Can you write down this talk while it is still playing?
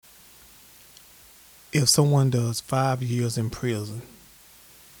If someone does 5 years in prison,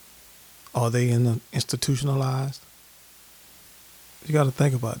 are they institutionalized? You got to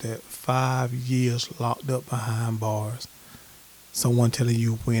think about that. 5 years locked up behind bars. Someone telling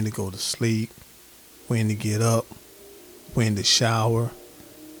you when to go to sleep, when to get up, when to shower,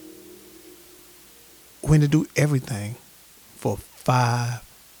 when to do everything for 5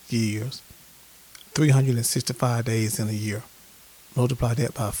 years, 365 days in a year. Multiply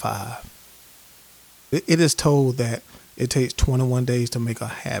that by 5. It is told that it takes 21 days to make a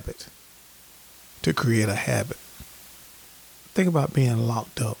habit, to create a habit. Think about being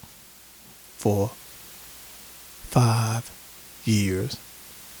locked up for 5 years.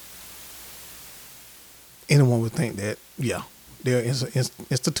 Anyone would think that, yeah, they're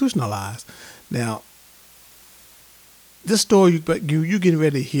institutionalized. Now, this story you getting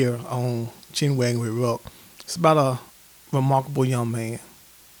ready to hear on Chinwagging with Ruck, it's about a remarkable young man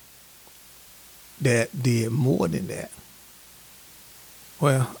that did more than that.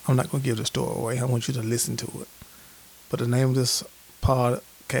 Well, I'm not going to give the story away. I want you to listen to it. But the name of this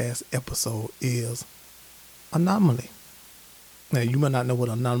podcast episode is Anomaly. Now, you might not know what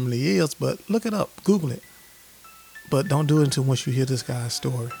anomaly is, but look it up. Google it. But don't do it until once you hear this guy's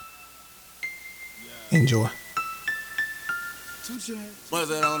story. Enjoy. What's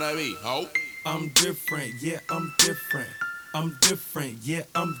that on that beat? Ho? I'm different, yeah, I'm different. I'm different, yeah,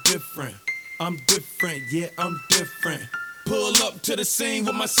 I'm different. I'm different, yeah, I'm different. Pull up to the scene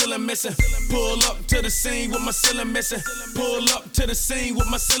with my ceiling missing. Pull up to the scene with my ceiling missing. Pull up to the scene with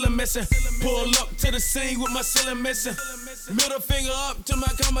my ceiling missing. Pull up to the scene with my ceiling missing. Middle finger up to my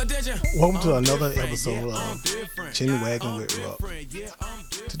competition. Welcome to another episode of Chinwagging with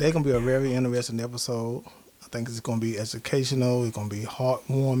Ruck. Today gonna be a very interesting episode. I think it's gonna be educational. It's gonna be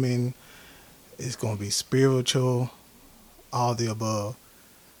heartwarming. It's gonna be spiritual. All the above.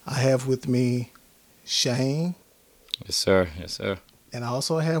 I have with me Shane. Yes, sir. Yes, sir. And I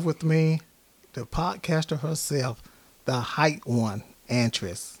also have with me the podcaster herself, the height one,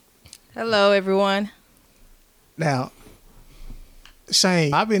 Antris. Hello, everyone. Now,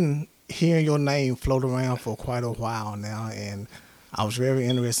 Shane, I've been hearing your name float around for quite a while now, and I was very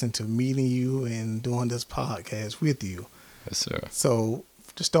interested to meeting you and doing this podcast with you. Yes, sir. So,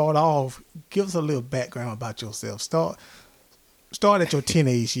 to start off, give us a little background about yourself. Start at your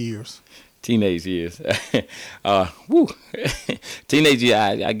teenage years. Teenage years. Teenage years,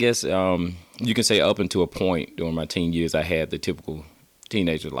 I guess you can say up until a point during my teen years, I had the typical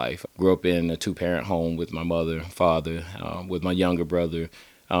teenager life. Grew up in a 2-parent home with my mother and father, with my younger brother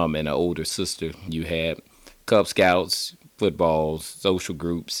and an older sister. You had Cub Scouts, footballs, social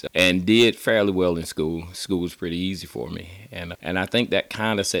groups, and did fairly well in school. School was pretty easy for me. And I think that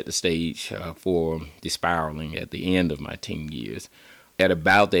kind of set the stage for the spiraling at the end of my teen years. At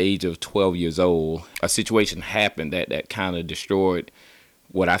about the age of 12 years old, a situation happened that kind of destroyed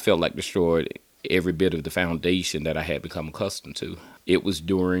what I felt like destroyed every bit of the foundation that I had become accustomed to. It was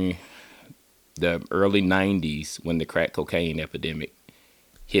during the early 90s when the crack cocaine epidemic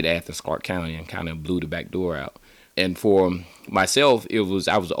hit Athens, Clarke County and kind of blew the back door out. And for myself, I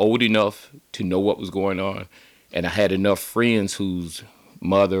was old enough to know what was going on, and I had enough friends whose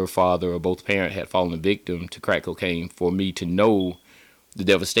mother, father, or both parents had fallen victim to crack cocaine for me to know the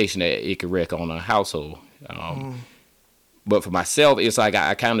devastation that it could wreak on a household. But for myself, it's like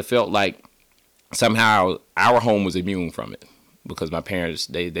I kind of felt like somehow our home was immune from it because my parents,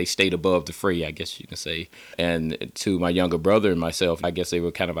 they stayed above the fray, I guess you can say. And to my younger brother and myself, I guess they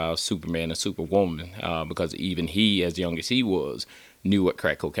were kind of our Superman and Superwoman because even he, as young as he was, knew what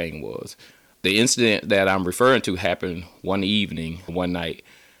crack cocaine was. The incident that I'm referring to happened one evening, one night.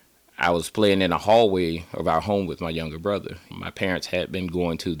 I was playing in a hallway of our home with my younger brother. My parents had been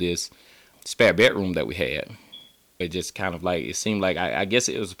going to this spare bedroom that we had. It just kind of like, it seemed like, I guess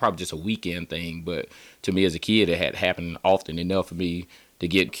it was probably just a weekend thing, but to me as a kid, it had happened often enough for me to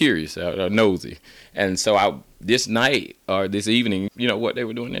get curious or nosy. And so this night or this evening, you know, what they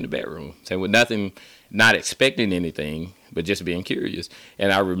were doing in the bedroom. So with nothing, not expecting anything, but just being curious.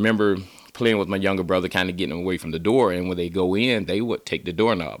 And I remember playing with my younger brother, kind of getting away from the door. And when they go in, they would take the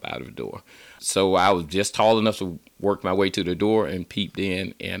doorknob out of the door. So I was just tall enough to work my way to the door and peeped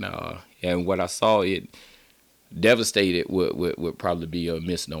in. And what I saw, it devastated would probably be a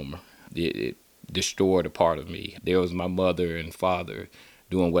misnomer. It destroyed a part of me. There was my mother and father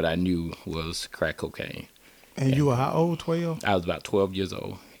doing what I knew was crack cocaine. And you were how old, 12? I was about 12 years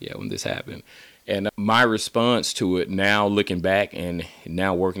old, when this happened. And my response to it now, looking back and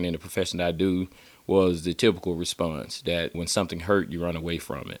now working in the profession that I do, was the typical response that when something hurt, you run away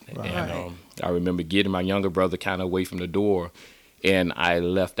from it. Right. And I remember getting my younger brother kind of away from the door, and I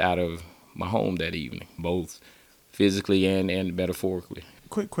left out of my home that evening, both physically and metaphorically.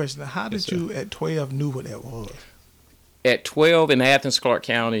 Quick question. How did you at 12 knew what that was? At 12 in Athens, Clark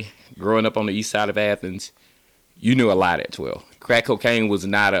County, growing up on the east side of Athens, you knew a lot at 12. Crack cocaine was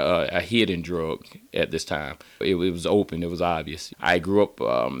not a hidden drug at this time. It was open. It was obvious. I grew up,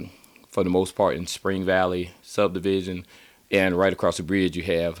 for the most part, in Spring Valley subdivision, and right across the bridge you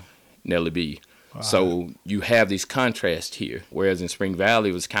have Nellie B. Wow. So you have these contrasts here, whereas in Spring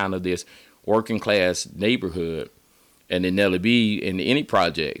Valley it was kind of this working class neighborhood. And in Nellie B, in any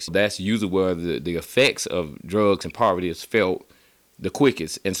projects, that's usually where the effects of drugs and poverty is felt the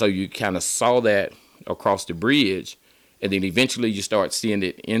quickest. And so you kind of saw that across the bridge, and then eventually you start seeing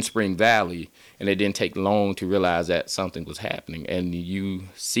it in Spring Valley, and it didn't take long to realize that something was happening. And you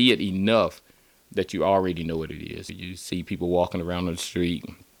see it enough that you already know what it is. You see people walking around on the street.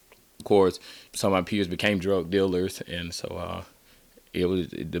 Of course, some of my peers became drug dealers, and so it was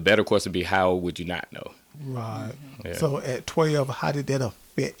the better question would be, how would you not know? Right. Yeah. So at 12, how did that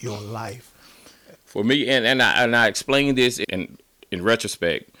affect your life? For me, and I explained this in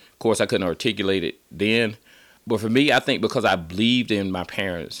retrospect. Of course, I couldn't articulate it then. But for me, I think because I believed in my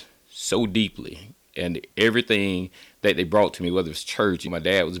parents so deeply and everything that they brought to me, whether it's church. My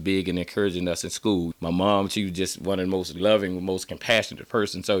dad was big in encouraging us in school. My mom, she was just one of the most loving, most compassionate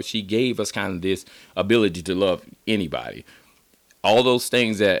person. So she gave us kind of this ability to love anybody. All those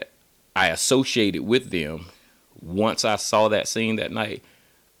things that I associated with them, once I saw that scene that night,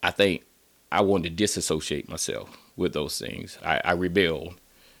 I think I wanted to disassociate myself with those things. I rebelled,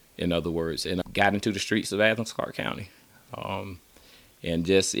 in other words, and I got into the streets of Athens, Clark County. And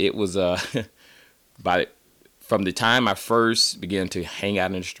just, it was, from the time I first began to hang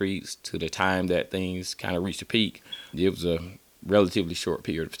out in the streets to the time that things kind of reached a peak, it was a relatively short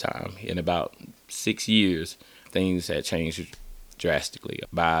period of time. In about 6 years, things had changed drastically.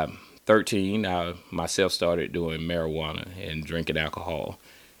 By 13, I myself started doing marijuana and drinking alcohol.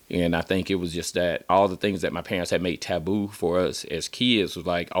 And I think it was just that all the things that my parents had made taboo for us as kids was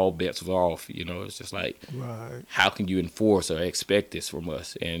like all bets were off. You know, it's just like, right, how can you enforce or expect this from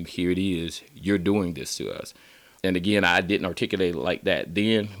us? And here it is, you're doing this to us. And again, I didn't articulate it like that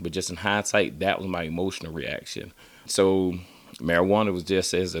then, but just in hindsight, that was my emotional reaction. So marijuana was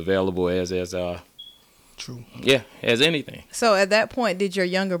just as available as true. Yeah, as anything. So at that point, did your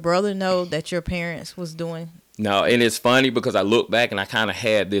younger brother know that your parents was doing? No, and it's funny because I look back and I kind of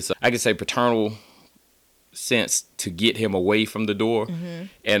had this, I could say, paternal sense to get him away from the door. Mm-hmm.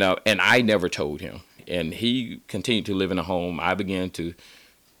 And I never told him. And he continued to live in a home. I began to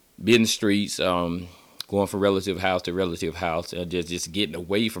be in the streets, going from relative house to relative house, and just getting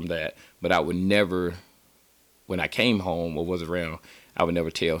away from that. But I would never, when I came home or was around, I would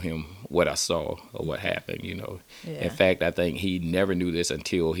never tell him what I saw or what happened, you know. Yeah. In fact, I think he never knew this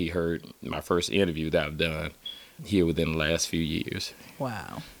until he heard my first interview that I've done here within the last few years.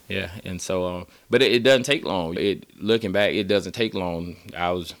 Wow. Yeah, and so, but it doesn't take long. Looking back, it doesn't take long.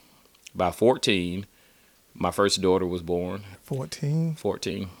 I was, by 14, my first daughter was born. 14?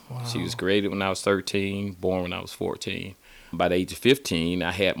 14. Wow. She was created when I was 13, born when I was 14. By the age of 15,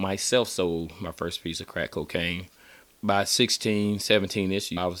 I had myself sold my first piece of crack cocaine. By 16,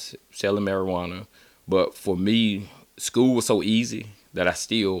 17-ish, I was selling marijuana. But for me, school was so easy that I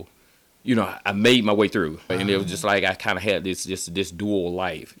still, you know, I made my way through. And it was just like I kind of had this dual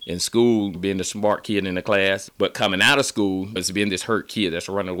life. In school, being the smart kid in the class, but coming out of school, it's being this hurt kid that's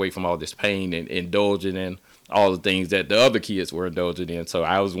running away from all this pain and indulging in all the things that the other kids were indulging in. So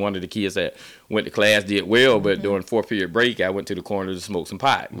I was one of the kids that went to class, did well, but during 4th-period break, I went to the corner to smoke some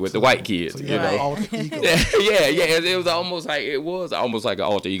pot with the white kids. So you know, alter ego. yeah. It was almost like an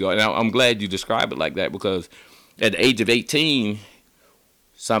alter ego. And I'm glad you describe it like that, because at the age of 18,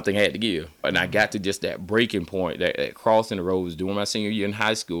 something had to give. And I got to just that breaking point, that crossing the roads during my senior year in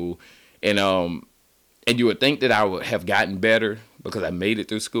high school. And you would think that I would have gotten better because I made it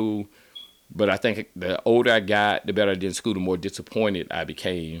through school. But I think the older I got, the better I did in school, the more disappointed I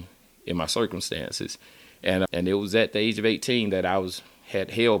became in my circumstances. And it was at the age of 18 that I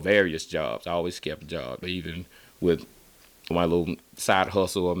had held various jobs. I always kept a job, even with my little side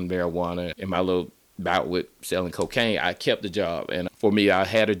hustle of marijuana and my little bout with selling cocaine. I kept the job. And for me, I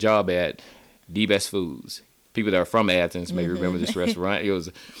had a job at The Best Foods. People that are from Athens may remember this restaurant. It was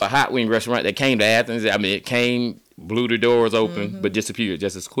a hot wing restaurant that came to Athens. I mean, it came, blew the doors open, but disappeared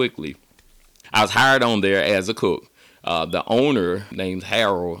just as quickly. I was hired on there as a cook. The owner, named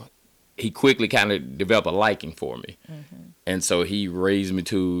Harold, he quickly kind of developed a liking for me. Mm-hmm. And so he raised me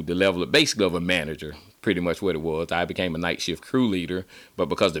to the level of basically of a manager, pretty much what it was. I became a night shift crew leader, but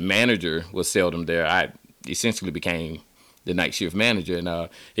because the manager was seldom there, I essentially became the night shift manager, and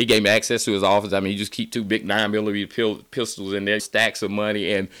he gave me access to his office. I mean, you just keep 2 big 9mm pistols in there, stacks of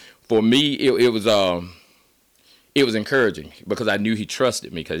money, and for me, it was encouraging because I knew he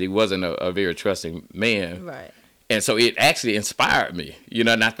trusted me because he wasn't a very trusting man. Right. And so it actually inspired me,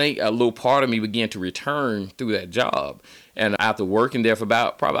 and I think a little part of me began to return through that job. And after working there for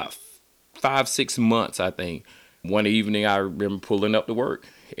probably about 5-6 months, I think, one evening I remember pulling up to work,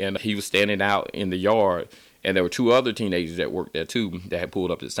 and he was standing out in the yard, and there were 2 other teenagers that worked there too that had pulled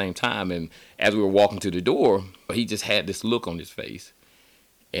up at the same time. And as we were walking to the door, he just had this look on his face.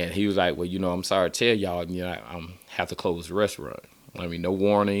 And he was like, well, I'm sorry to tell y'all, I have to close the restaurant. I mean, no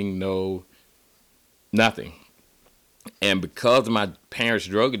warning, no nothing. And because of my parents'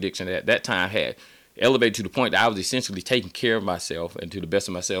 drug addiction at that time had elevated to the point that I was essentially taking care of myself and to the best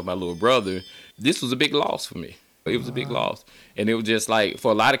of myself, my little brother, this was a big loss for me. It was a big loss. And it was just like,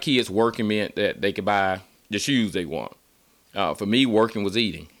 for a lot of kids, working meant that they could buy the shoes they want. For me, working was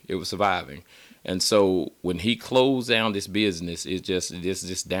eating. It was surviving. And so when he closed down this business, it just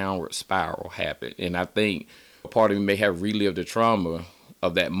this downward spiral happened. And I think part of me may have relived the trauma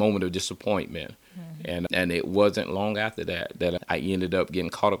of that moment of disappointment. And it wasn't long after that I ended up getting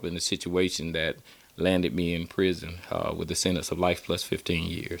caught up in a situation that landed me in prison with a sentence of life plus 15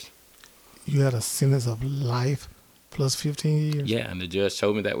 years. You had a sentence of life plus 15 years? Yeah, and the judge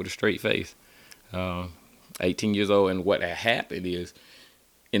told me that with a straight face. 18 years old, and what had happened is,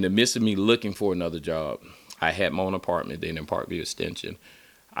 in the midst of me looking for another job, I had my own apartment then in Parkview Extension.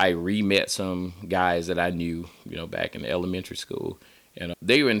 I re-met some guys that I knew, back in elementary school, and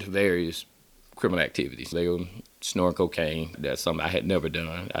they were into various criminal activities. They were snorting cocaine. That's something I had never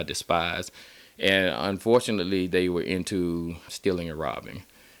done. I despised. And unfortunately, they were into stealing and robbing.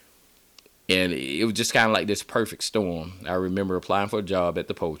 And it was just kind of like this perfect storm. I remember applying for a job at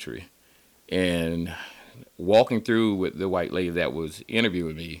the poultry and walking through with the white lady that was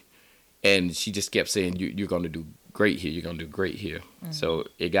interviewing me. And she just kept saying, you're going to do great here. You're going to do great here. Mm-hmm. So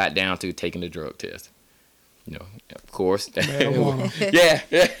it got down to taking the drug test. Of course. Yeah.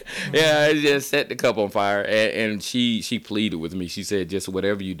 It just set the cup on fire. And she pleaded with me. She said, just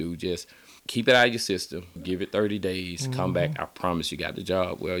whatever you do, just keep it out of your system. Give it 30 days. Mm-hmm. Come back. I promise you got the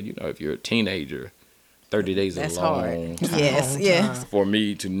job. Well, if you're a teenager, 30 days is a long time. Yes. For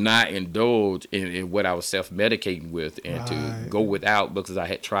me to not indulge in what I was self-medicating with and to go without, because I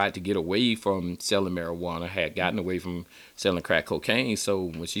had tried to get away from selling marijuana, had gotten away from selling crack cocaine. So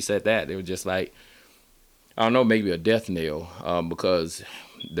when she said that, they were just like, I don't know, maybe a death knell, because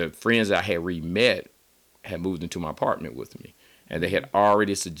the friends I had re-met had moved into my apartment with me. And they had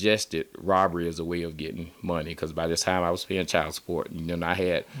already suggested robbery as a way of getting money, because by this time I was paying child support. And I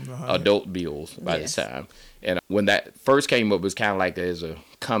had adult bills by this time. And when that first came up, it was kind of like there's a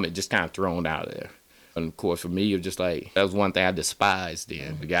comment just kind of thrown out there. And of course, for me, it was just like, that was one thing I despised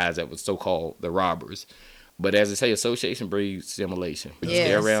then, the guys that were so-called the robbers. But as I say, association breeds assimilation. You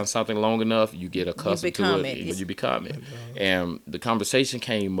stay around something long enough, you get accustomed to it, and you become it. And the conversation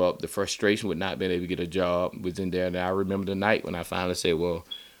came up, the frustration with not being able to get a job was in there. And I remember the night when I finally said, well,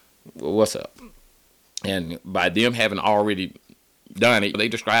 what's up? And by them having already done it, they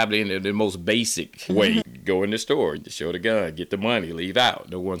described it in the most basic way. Go in the store, show the gun, get the money, leave out.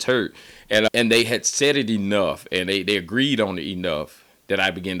 No one's hurt. And they had said it enough, and they agreed on it enough that I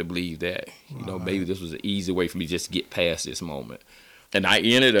began to believe that, maybe this was an easy way for me just to get past this moment. And I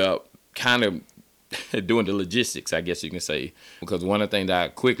ended up kind of doing the logistics, I guess you can say, because one of the things that I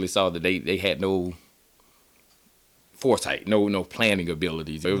quickly saw that they had no foresight, no planning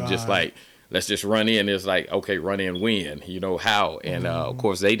abilities. It was just like, let's just run in. It's like, okay, run in when, how. And of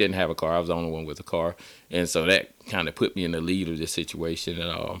course, they didn't have a car. I was the only one with a car. And so that kind of put me in the lead of this situation.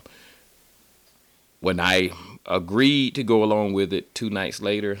 And when I agreed to go along with it, 2 nights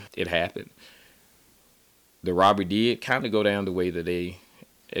later, it happened. The robbery did kind of go down the way that they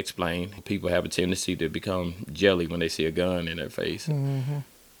explained. People have a tendency to become jelly when they see a gun in their face. Mm-hmm.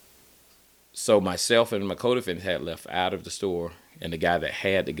 So myself and my co-defendant had left out of the store, and the guy that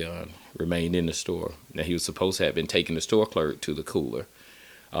had the gun remained in the store. Now, he was supposed to have been taking the store clerk to the cooler.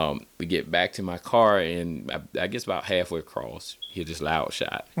 We get back to my car, and I guess about halfway across, he had this loud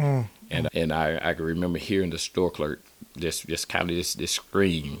shot. And I can remember hearing the store clerk just kind of this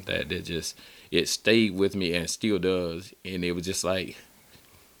scream that it stayed with me and still does. And it was just like,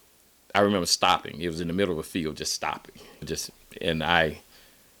 I remember stopping. It was in the middle of a field, just stopping. And I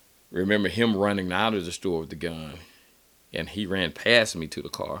remember him running out of the store with the gun, and he ran past me to the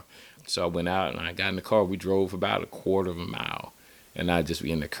car. So I went out and I got in the car. We drove about a quarter of a mile. And I just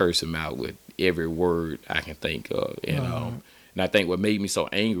began to curse him out with every word I can think of. And I think what made me so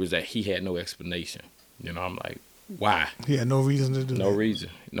angry is that he had no explanation. I'm like, why. He had no reason to do No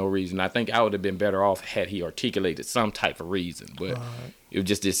that. reason. I think I would have been better off had he articulated some type of reason, but it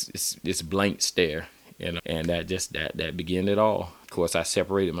was just this blank stare, and that began it all. Of course, I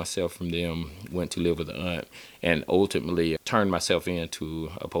separated myself from them, went to live with an aunt, and ultimately turned myself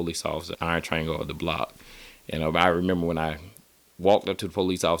into a police officer, Iron Triangle of the block. And I remember when I walked up to the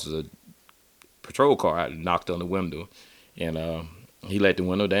police officer's patrol car, I knocked on the window, and he let the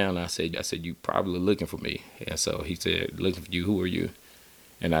window down. I said, "You probably looking for me." And so he said, "Looking for you? Who are you?"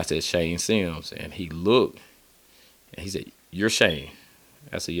 And I said, "Shane Sims." And he looked, and he said, "You're Shane?"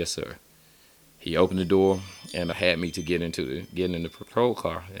 I said, "Yes, sir." He opened the door and had me to get in the patrol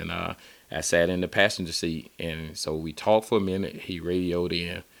car, and I sat in the passenger seat. And so we talked for a minute. He radioed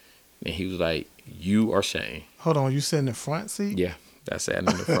in, and he was like, "You are Shane." Hold on, you sat in the front seat? Yeah, I sat in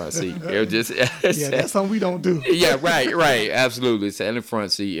the front seat. It was just Yeah, that's something we don't do. Yeah, right, absolutely. Sat in the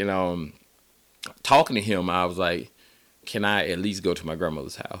front seat, and talking to him, I was like, "Can I at least go to my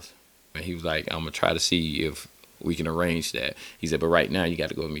grandmother's house?" And he was like, "I'm gonna try to see if we can arrange that." He said, "But right now you got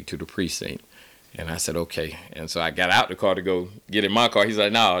to go with me to the precinct." And I said, "Okay." And so I got out the car to go get in my car. He's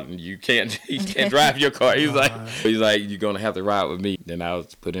like, "No, you can't drive your car." He's like, "You're gonna have to ride with me." Then I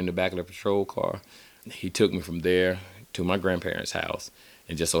was put in the back of the patrol car. He took me from there to my grandparents' house,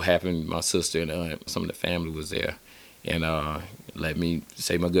 and just so happened my sister and aunt, some of the family was there, and let me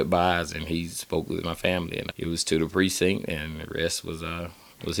say my goodbyes. And he spoke with my family, and it was to the precinct, and the rest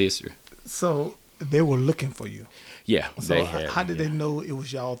was history. So they were looking for you. Yeah, So they had. how did they know it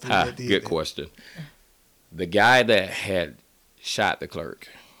was y'all three that did Good that? question. The guy that had shot the clerk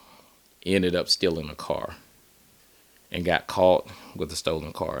ended up stealing a car and got caught with a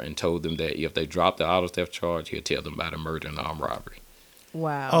stolen car, and told them that if they dropped the auto theft charge, he'll tell them about a murder and armed robbery.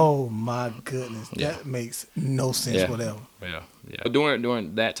 Wow. Oh my goodness, Yeah. that makes no sense whatever. Yeah.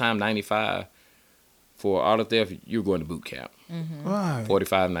 During that time, 95, for auto theft, you were going to boot camp. Right.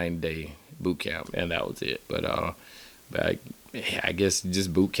 45, 90-day boot camp, and that was it. But I guess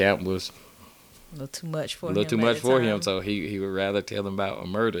just boot camp was A little too much for a him. little too at much the for him, time. so he would rather tell them about a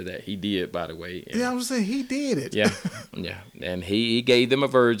murder that he did, by the way. And, Yeah, I'm saying he did it. yeah, and he gave them a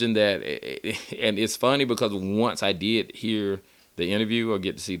version that, and it's funny because once I did hear the interview or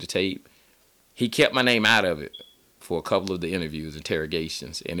get to see the tape, he kept my name out of it for a couple of the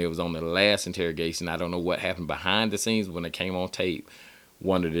interrogations, and it was on the last interrogation. I don't know what happened behind the scenes when it came on tape.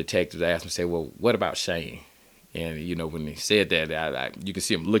 One of the detectives asked me, say, "Well, what about Shane?" And, when he said that, you could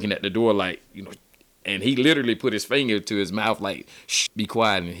see him looking at the door like, and he literally put his finger to his mouth like, "Shh, be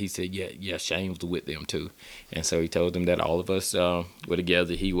quiet." And he said, yeah, Shane was with them too. And so he told them that all of us were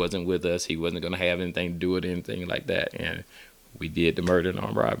together. He wasn't with us. He wasn't going to have anything to do with anything like that. And we did the murder and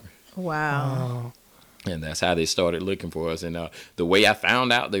armed robbery. Wow. And that's how they started looking for us. And the way I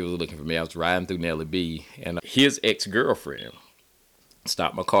found out they were looking for me, I was riding through Nellie B, and his ex-girlfriend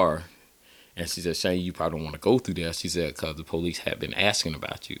stopped my car. And she said, "Shane, you probably don't want to go through there." She said, "Because the police have been asking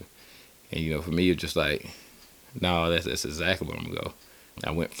about you." And, for me, it's just like, no, that's exactly where I'm going to go.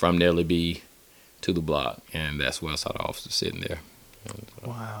 I went from Nellie B to the block, and that's where I saw the officer sitting there.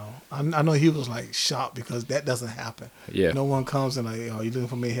 Wow. I know he was like shocked because that doesn't happen. Yeah. No one comes and like, "Oh, you looking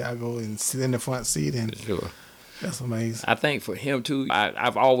for me?" Here I go and sit in the front seat, and Sure. that's amazing. I think for him, too,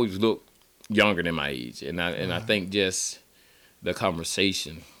 I've always looked younger than my age. And I think just the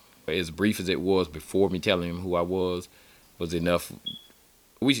conversation, as brief as it was before me telling him who I was enough.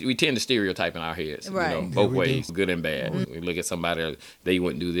 We tend to stereotype in our heads, Right. both we ways, do. good and bad. We look at somebody, they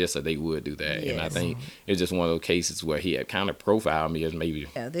wouldn't do this or they would do that. And I Yes. think it's just one of those cases where he had kind of profiled me as maybe,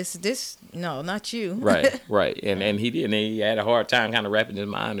 Yeah, this, no, not you. right. And he did, and he had a hard time kind of wrapping his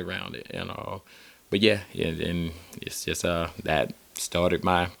mind around it. But yeah, and it's just that started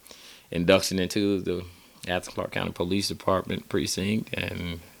my induction into the Athens Clarke County Police Department precinct.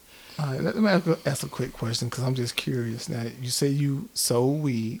 And All right, let me ask a quick question because I'm just curious. Now, you say you sold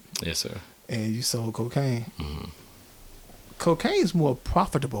weed yes, sir. and you sold cocaine. Mm-hmm. Cocaine is more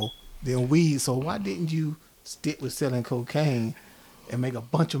profitable than weed, so why didn't you stick with selling cocaine and make a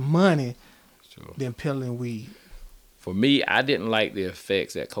bunch of money Sure. than peddling weed? For me, I didn't like the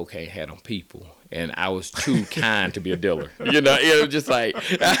effects that cocaine had on people, and I was too kind to be a dealer. It was just like,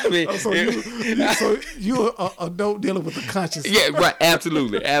 I mean, So you're a dope dealer with a conscience. yeah, right,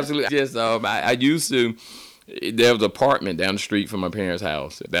 absolutely. Just I used to. There was an apartment down the street from my parents'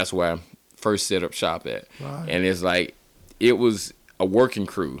 house. That's where I first set up shop at, Right. and it's like it was a working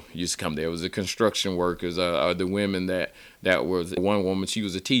crew used to come there. It was the construction workers, the women that was one woman. She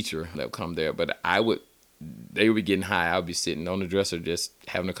was a teacher that would come there, but they would be getting high. I would be sitting on the dresser just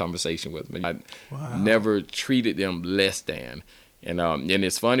having a conversation with them. I never treated them less than. And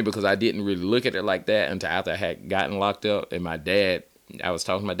it's funny because I didn't really look at it like that until after I had gotten locked up. And I was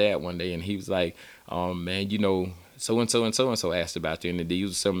talking to my dad one day, and he was like, man, you know, so-and-so and so-and-so asked about you. And these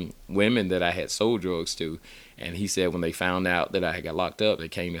were some women that I had sold drugs to. And he said when they found out that I had got locked up, they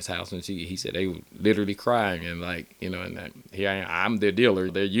came to his house, and he said they were literally crying. And like, you know, here I am, I'm their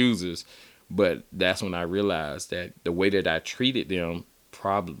dealer, they're users. But that's when I realized that the way that I treated them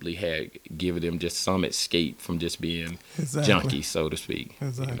probably had given them just some escape from just being junkies, so to speak.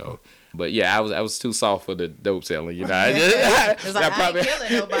 Exactly. You know. But yeah, I was too soft for the dope selling, you know. I ain't killing nobody.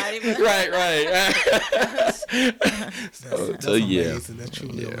 But. right. That's yeah, amazing. That's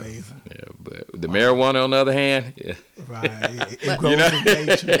truly amazing. Yeah, but the marijuana, on the other hand, yeah. Right. It grows in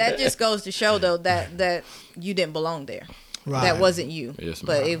nature. That just goes to show, though, that you didn't belong there. Right. That wasn't you. Yes,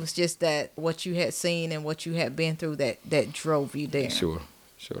 but ma'am. it was just that what you had seen and what you had been through that drove you there. Sure.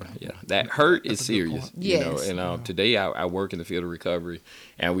 Yeah, that hurt is serious. Yes. You know, and today I work in the field of recovery,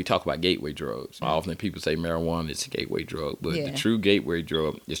 and we talk about gateway drugs. Often people say marijuana is a gateway drug, but the true gateway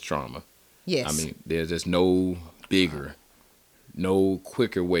drug is trauma. Yes. I mean, there's just no bigger, no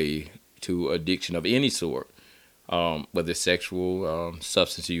quicker way to addiction of any sort, whether it's sexual,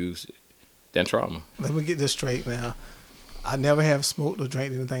 substance use, than trauma. Let me get this straight now. I never have smoked or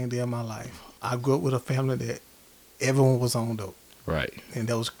drank anything a day in my life. I grew up with a family that everyone was on dope. Right. And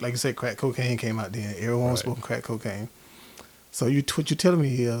that was, like I said, crack cocaine came out then. Everyone was smoking crack cocaine. So what you're telling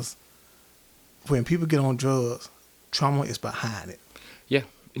me is when people get on drugs, trauma is behind it. Yeah.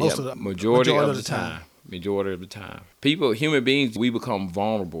 Majority of the time. Majority of the time. People, human beings, we become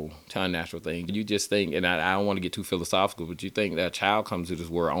vulnerable to unnatural things. You just think, and I don't want to get too philosophical, but you think that a child comes to this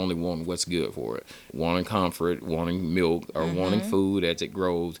world only wanting what's good for it. Wanting comfort, wanting milk, or wanting food as it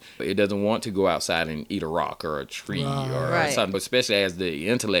grows. It doesn't want to go outside and eat a rock or a tree or something, especially as the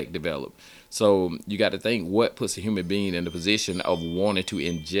intellect develops. So you got to think what puts a human being in the position of wanting to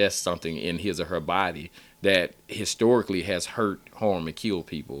ingest something in his or her body that historically has hurt, harmed, and killed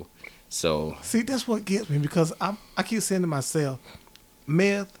people. So see, that's what gets me, because I keep saying to myself,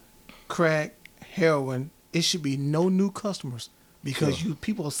 meth, crack, heroin, it should be no new customers, because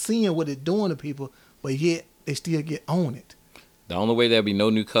people are seeing what it's doing to people, but yet they still get on it. The only way there'll be no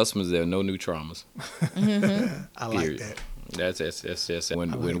new customers, there are no new traumas. I like that. That's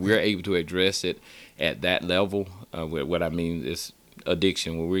when we're able to address it at that level. What I mean is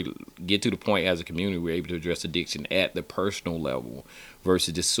addiction. When we get to the point as a community, we're able to address addiction at the personal level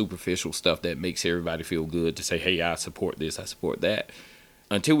versus just superficial stuff that makes everybody feel good to say, hey, I support this, I support that.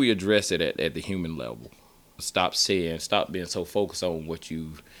 Until we address it at the human level. Stop being so focused on what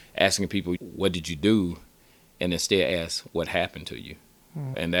asking people, what did you do? And instead ask, what happened to you?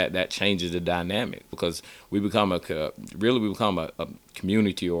 And that changes the dynamic, because we become a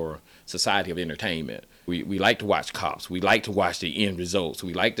community or society of entertainment. We like to watch cops. We like to watch the end results.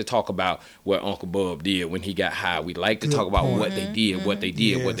 We like to talk about what Uncle Bub did when he got high. We like to talk about what they did, what they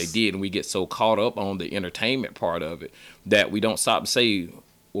did. And we get so caught up on the entertainment part of it that we don't stop and say,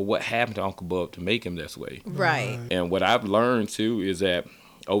 well, what happened to Uncle Bub to make him this way? Right. And what I've learned, too, is that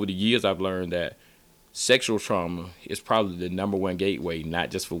over the years I've learned that sexual trauma is probably the number one gateway,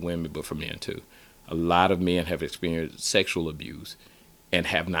 not just for women, but for men, too. A lot of men have experienced sexual abuse and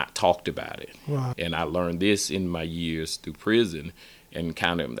have not talked about it. Right. And I learned this in my years through prison, and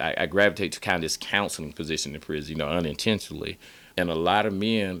I gravitate to kind of this counseling position in prison, unintentionally. And a lot of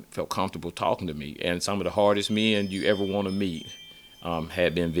men felt comfortable talking to me. And some of the hardest men you ever want to meet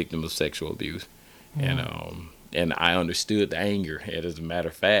had been victims of sexual abuse. And I understood the anger. And as a matter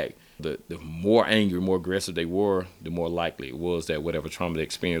of fact, the more angry, more aggressive they were, the more likely it was that whatever trauma they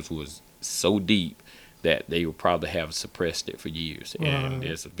experienced was so deep that they would probably have suppressed it for years. Right. And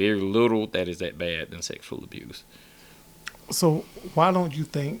there's very little that is that bad than sexual abuse. So why don't you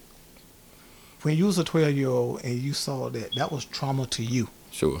think, when you was a 12-year-old and you saw that was trauma to you?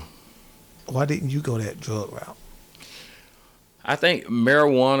 Sure. Why didn't you go that drug route? I think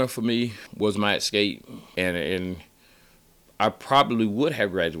marijuana for me was my escape, and I probably would have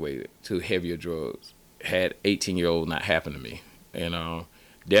graduated to heavier drugs had 18-year-old not happened to me. And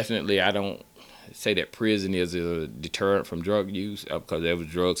definitely I don't say that prison is a deterrent from drug use, because there was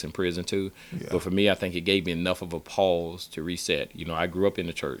drugs in prison too. Yeah. But for me, I think it gave me enough of a pause to reset. I grew up in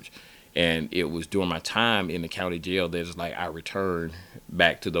the church, and it was during my time in the county jail that it's like I returned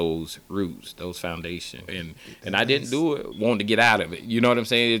back to those roots, those foundations. And I didn't do it wanting to get out of it. You know what I'm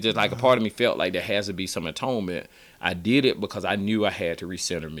saying? It's just like a part of me felt like there has to be some atonement. I did it because I knew I had to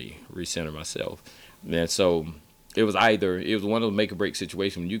recenter myself. And so it was one of those make or break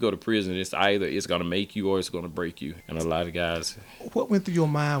situations. When you go to prison, it's either it's going to make you or it's going to break you. And a lot of guys. What went through your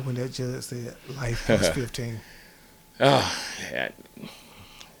mind when that judge said life plus 15? Let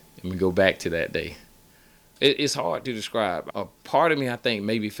me go back to that day. It's hard to describe. A part of me, I think,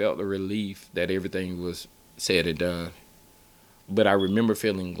 maybe felt the relief that everything was said and done. But I remember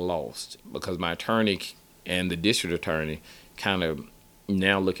feeling lost because my attorney and the district attorney kind of,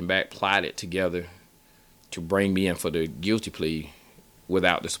 now looking back, plotted together to bring me in for the guilty plea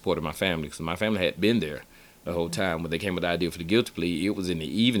without the support of my family. Because my family had been there the whole time. When they came with the idea for the guilty plea, it was in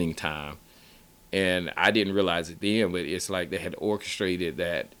the evening time. And I didn't realize it then, but it's like they had orchestrated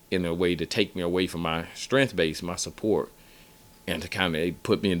that in a way to take me away from my strength base, my support, and to kind of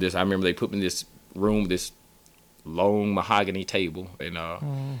put me in this. I remember they put me in this room, this long mahogany table, and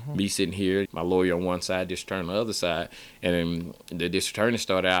me sitting here, my lawyer on one side, district attorney on the other side, and then the district attorney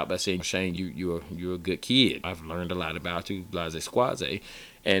started out by saying, "Shane, you're a good kid. I've learned a lot about you, blase squaze."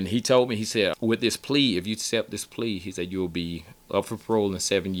 And he told me, he said, with this plea, if you accept this plea, he said, you'll be up for parole in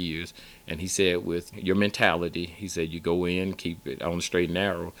 7 years. And he said, with your mentality, he said, you go in, keep it on the straight and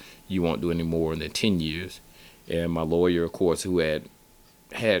narrow, you won't do any more than 10 years. And my lawyer, of course, who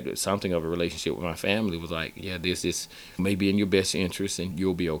had something of a relationship with my family, was like, yeah, this is maybe in your best interest and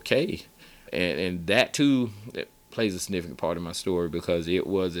you'll be okay. And that, too, that plays a significant part of my story, because it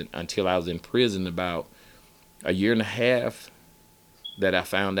wasn't until I was in prison about a year and a half that I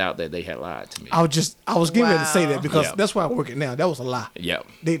found out that they had lied to me. I was getting ready to say that, because Yep. that's why I'm working now. That was a lie. Yep.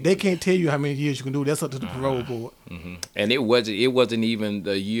 They can't tell you how many years you can do. That's up to the parole board. And it wasn't even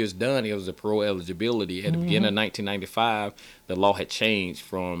the years done. It was the parole eligibility. At the beginning of 1995, the law had changed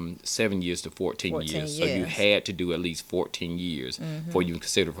from 7 years to 14 years. So you had to do at least 14 years before you were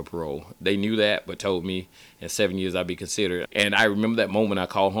considered for parole. They knew that, but told me in 7 years I'd be considered. And I remember that moment I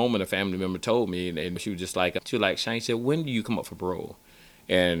called home and a family member told me, and she was like, Shane said, when do you come up for parole?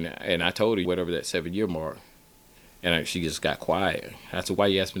 And I told her whatever that 7 year mark. And she just got quiet. I said, why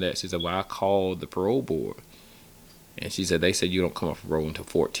you asked me that? She said, well, I called the parole board. And she said, they said you don't come up for parole until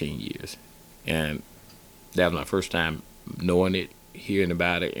 14 years. And that was my first time knowing it, hearing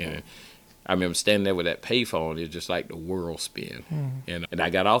about it. And I remember standing there with that payphone. It was just like the world spin. And I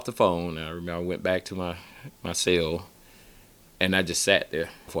got off the phone. And I remember I went back to my cell. And I just sat there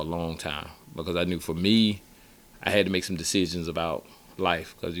for a long time. Because I knew for me, I had to make some decisions about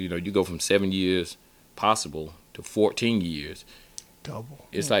life. Because, you go from 7 years possible to 14 years. Double.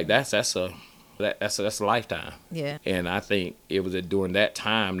 It's like that's a lifetime. Yeah. And I think it was during that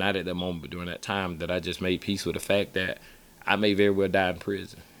time, not at that moment, but during that time, that I just made peace with the fact that I may very well die in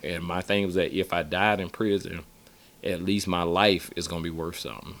prison. And my thing was that if I died in prison, at least my life is going to be worth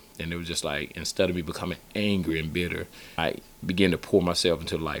something. And it was just like, instead of me becoming angry and bitter, I began to pour myself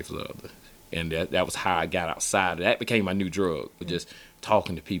into the lives of others. And that was how I got outside. That became my new drug, just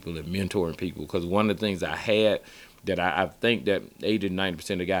talking to people and mentoring people. Because one of the things I had that I think that 80 to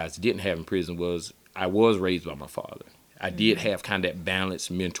 90% of guys didn't have in prison was I was raised by my father. I did have kind of that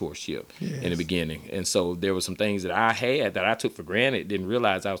balanced mentorship in the beginning. And so there were some things that I had that I took for granted, didn't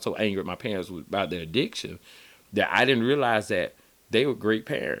realize. I was so angry at my parents about their addiction that I didn't realize that they were great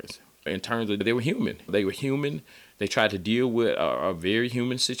parents in terms of they were human. They were human. They tried to deal with a very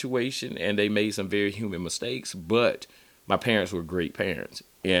human situation, and they made some very human mistakes. But my parents were great parents.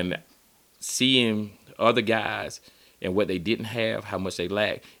 And seeing other guys and what they didn't have, how much they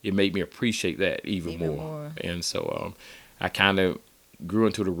lacked, it made me appreciate that even more. And so I kind of grew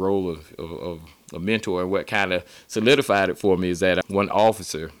into the role of a mentor. And what kind of solidified it for me is that one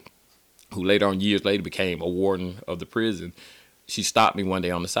officer, who later on, years later, became a warden of the prison, she stopped me one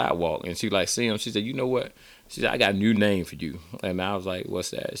day on the sidewalk, and she was like, Sim, she said, you know what? She said, I got a new name for you. And I was like,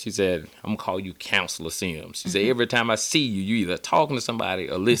 what's that? She said, I'm going to call you Counselor Sims. She said, every time I see you, you either talking to somebody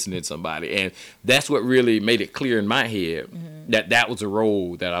or listening to somebody. And that's what really made it clear in my head that was a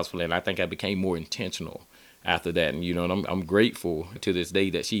role that I was playing. I think I became more intentional after that. And, and I'm grateful to this day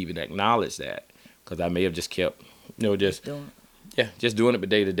that she even acknowledged that, because I may have just kept, just doing it, but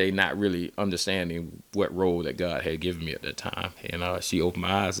day to day, not really understanding what role that God had given me at that time. And she opened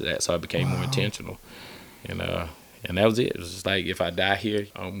my eyes to that, so I became more intentional. And that was it. It was just like, if I die here,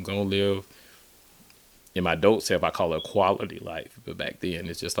 I'm going to live, in my adult self, I call it a quality life. But back then,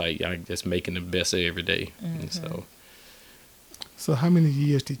 it's just like, I'm just making the best of every day. And So how many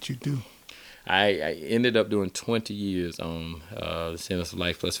years did you do? I ended up doing 20 years on sentence of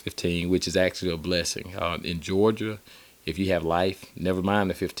life plus 15, which is actually a blessing. In Georgia, if you have life, never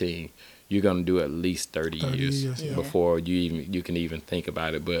mind the 15, you're going to do at least 30 years before you can even think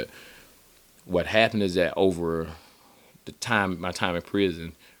about it. But what happened is that over my time in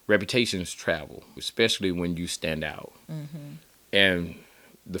prison, reputations travel, especially when you stand out. And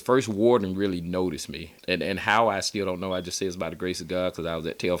the first warden really noticed me. And how I still don't know, I just say it's by the grace of God, because I was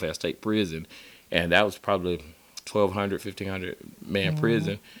at Telfair State Prison. And that was probably 1,200, 1,500 man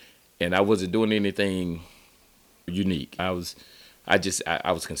prison, and I wasn't doing anything unique. I was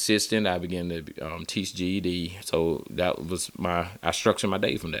consistent. I began to teach GED, so that was I structured my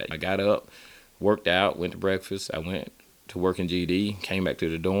day from that. I got up, worked out, went to breakfast. I went to work in GED, came back to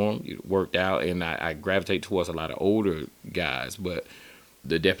the dorm, worked out, and I gravitate towards a lot of older guys, but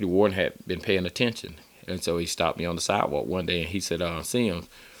the deputy warden had been paying attention, and so he stopped me on the sidewalk one day, and he said, Sims.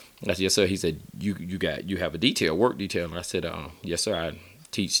 I said, yes, sir. He said, you have a work detail. And I said, yes, sir, I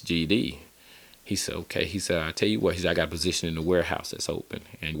teach GED. He said, okay. He said, I tell you what, he said, I got a position in the warehouse that's open.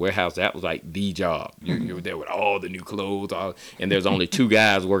 And warehouse, that was like the job. You were there with all the new clothes, and there's only 2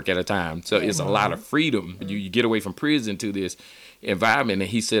 guys work at a time. So it's a lot of freedom. You get away from prison to this environment.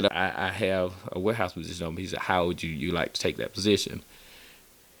 And he said, I have a warehouse position open. He said, how would you like to take that position?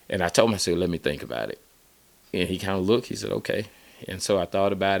 And I told him, I said, let me think about it. And he kind of looked, he said, okay. And so I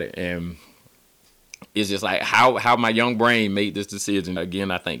thought about it, and it's just like how my young brain made this decision. Again,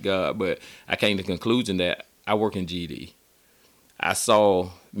 I thank God, but I came to the conclusion that I work in GED. I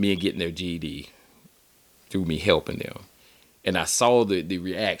saw men getting their GED through me helping them. And I saw the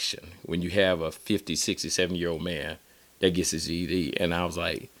reaction when you have a 50, 60, 70-year-old man that gets his GED. And I was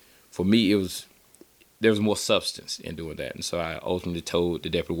like, for me, there was more substance in doing that. And so I ultimately told the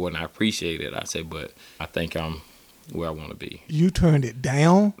deputy warden I appreciate it. I said, but I think I'm where I want to be. You turned it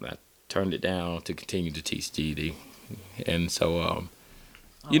down? I turned it down to continue to teach GED. And so,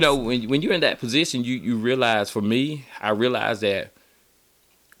 you know, when you're in that position, you realize, for me, I realized that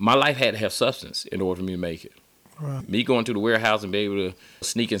my life had to have substance in order for me to make it. Right. Me going to the warehouse and be able to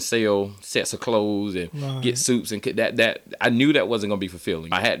sneak and sell sets of clothes and get suits, and that I knew that wasn't going to be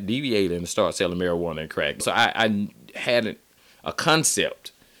fulfilling. I had deviated and started selling marijuana and crack. So I had a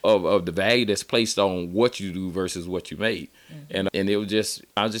concept of the value that's placed on what you do versus what you make. And it was just,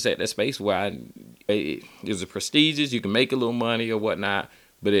 I was just at that space where it was prestigious, you can make a little money or whatnot,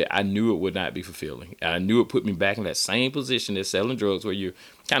 but I knew it would not be fulfilling. I knew it put me back in that same position as selling drugs, where you're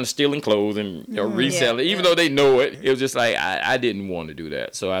kind of stealing clothes and reselling, even though they know it. It was just like, I didn't want to do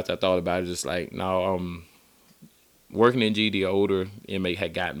that. So after I thought about it, just like, no, working in GD, an older inmate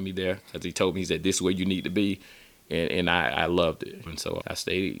had gotten me there, as he told me, he said, this is where you need to be. And I loved it. And so I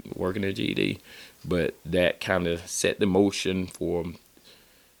stayed working at GED. But that kind of set the motion for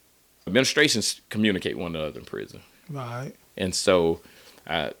administrations communicate one another in prison. Right. And so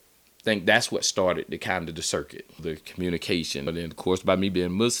I think that's what started the circuit, the communication. But then, of course, by me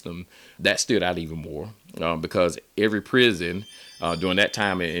being Muslim, that stood out even more because every prison during that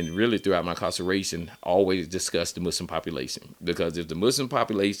time and really throughout my incarceration always discussed the Muslim population. Because if the Muslim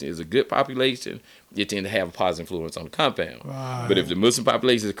population is a good population, you tend to have a positive influence on the compound. Right. But if the Muslim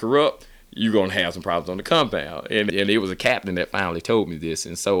population is corrupt, you're going to have some problems on the compound. And it was a captain that finally told me this.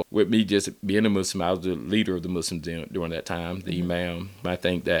 And so with me just being a Muslim, I was the leader of the Muslims during that time, the imam. I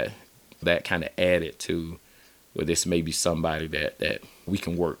think that kind of added to, well, this may be somebody that we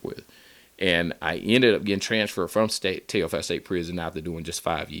can work with. And I ended up getting transferred from TFS State Prison after doing just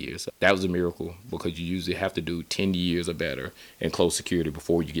 5 years. That was a miracle because you usually have to do 10 years or better in close security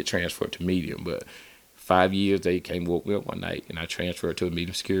before you get transferred to medium. But 5 years, they came woke me up one night, and I transferred to a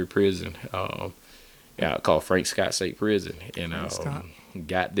medium security prison called Frank Scott State Prison. And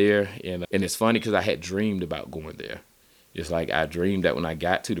got there, and it's funny because I had dreamed about going there. It's like I dreamed that when I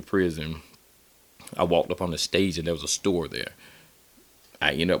got to the prison, I walked up on the stage and there was a store there.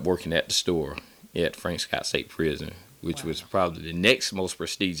 I ended up working at the store at Frank Scott State Prison, which was probably the next most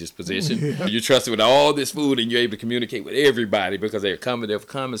prestigious position. Yeah. You're trusted with all this food and you're able to communicate with everybody because they're coming there for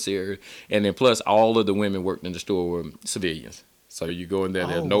commissary. And then plus all of the women worked in the store were civilians. So you go in there,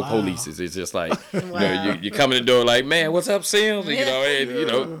 there's no police. It's just like, you come in the door like, man, what's up, Sims?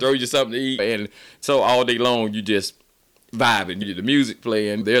 And, throw you something to eat. And so all day long, you just vibing, the music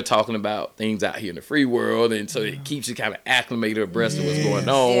playing, they're talking about things out here in the free world, and so it keeps you kind of acclimated abreast of what's going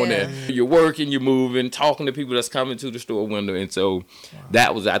on, and you're working, you're moving, talking to people that's coming to the store window, and so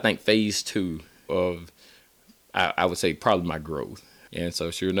that was, I think, phase 2 of, I would say, probably my growth. And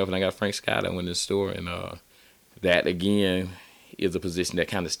so sure enough, when I got Frank Scott, I went to the store, and that, again, is a position that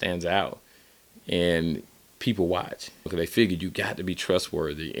kind of stands out, and people watch because they figure you got to be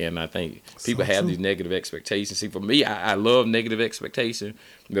trustworthy. And I think people have these negative expectations. See, for me, I love negative expectation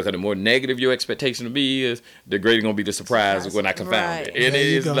because the more negative your expectation to be is, the greater going to be the surprise when I confound it. And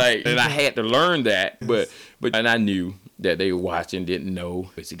it's like, and I had to learn that, but and I knew that they were watching, didn't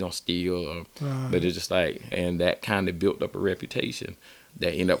know, is he going to steal? But it's just like, and that kind of built up a reputation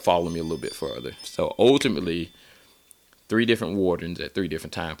that ended up following me a little bit further. So ultimately, 3 different wardens at 3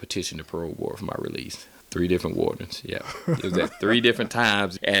 different times petitioned the parole board for my release. 3 different wardens, yeah. It was at 3 different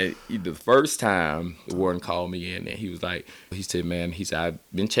times. And the first time, the warden called me in, and he was like, he said, man, he said, I've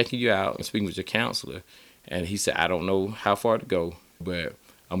been checking you out and speaking with your counselor. And he said, I don't know how far to go, but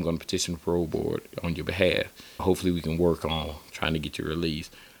I'm going to petition the parole board on your behalf. Hopefully we can work on trying to get you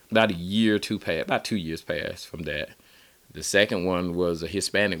released. About a year or two passed, about 2 years passed from that. The second one was a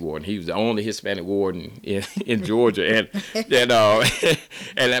Hispanic warden. He was the only Hispanic warden in Georgia.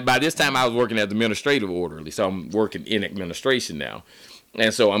 And by this time I was working as administrative orderly. So I'm working in administration now.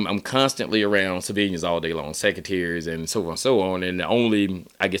 And so I'm constantly around civilians all day long, secretaries and so on and so on. And the only,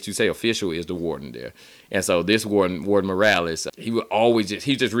 I guess you say, official is the warden there. And so this warden Morales, he would always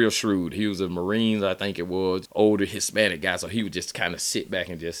he's just real shrewd. He was a Marines, I think it was, older Hispanic guy. So he would just kind of sit back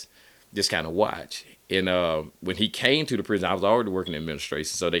and just kind of watch. And when he came to the prison, I was already working in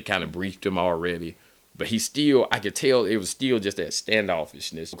administration, so they kind of briefed him already. But he still, I could tell it was still just that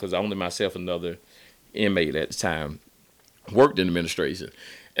standoffishness, because only myself and another inmate at the time worked in administration.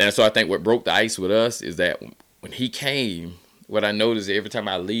 And so I think what broke the ice with us is that when he came, what I noticed every time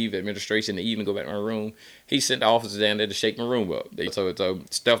I leave administration to even go back to my room, he sent the officers down there to shake my room up. So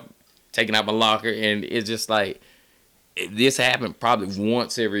it's stuff taken out my locker, and it's just like, this happened probably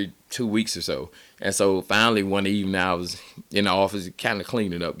once every 2 weeks or so. And so finally one evening I was in the office kind of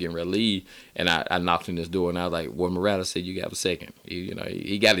cleaning up, getting ready to leave, and I knocked on this door, and I was like, well, Morales said, you got a second.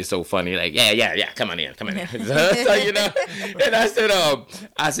 He got it so funny, like, yeah, come on in. So, and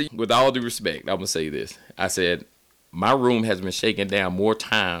I said, with all due respect, I'm going to say this. I said, my room has been shaken down more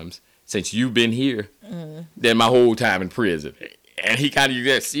times since you've been here than my whole time in prison. And he kind of, you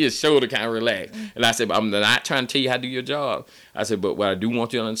got to see his shoulder kind of relax. And I said, but I'm not trying to tell you how to do your job. I said, but what I do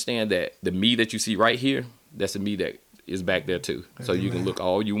want you to understand that the me that you see right here, that's the me that is back there too. So you can look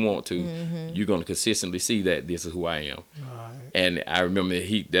all you want to. You're going to consistently see that this is who I am. Right. And I remember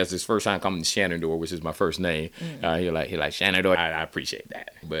that's his first time coming to Shenandoah, which is my first name. He like Shenandoah. I appreciate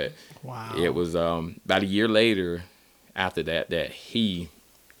that. But it was about a year later after that he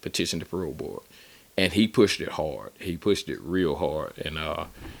petitioned the parole board. And he pushed it hard. He pushed it real hard. And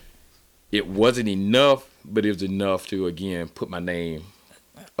it wasn't enough, but it was enough to, again, put my name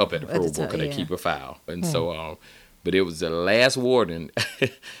up at the parole board because they keep a file. And so, but it was the last warden,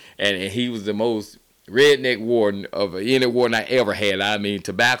 and he was the most redneck warden of any warden I ever had. I mean,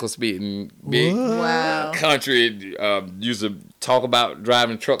 tobacco spitting, big country, used to talk about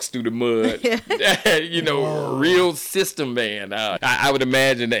driving trucks through the mud. Real system man. I would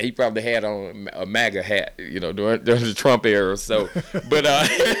imagine that he probably had on a MAGA hat, during the Trump era. So, but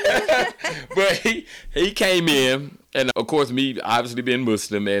he came in. And of course, me obviously being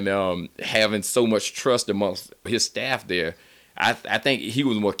Muslim and having so much trust amongst his staff there, I think he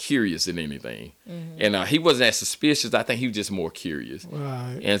was more curious than anything. And he wasn't as suspicious. I think he was just more curious.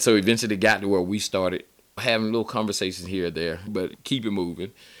 Right. And so eventually got to where we started having little conversations here or there, but keep it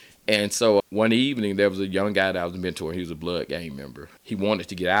moving. And so one evening, there was a young guy that I was mentoring. He was a blood gang member. He wanted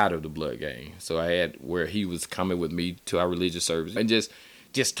to get out of the blood gang. So I had where he was coming with me to our religious service and just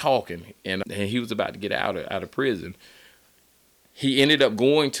talking. And he was about to get out of prison. He ended up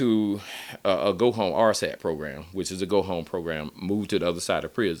going to a Go Home RSAT program, which is a Go Home program, moved to the other side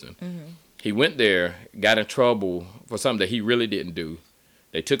of prison. He went there, got in trouble for something that he really didn't do.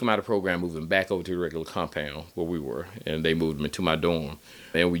 They took him out of the program, moved him back over to the regular compound where we were, and they moved him into my dorm.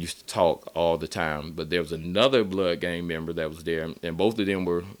 And we used to talk all the time. But there was another blood gang member that was there, and both of them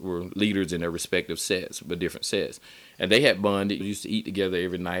were leaders in their respective sets, but different sets. And they had bonded, used to eat together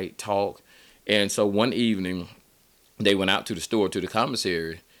every night, talk. And so one evening, they went out to the store, to the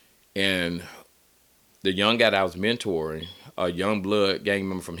commissary, and the young guy that I was mentoring, a young blood gang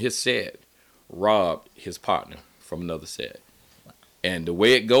member from his set, robbed his partner from another set. And the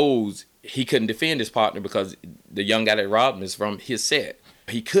way it goes, he couldn't defend his partner because the young guy that robbed him is from his set.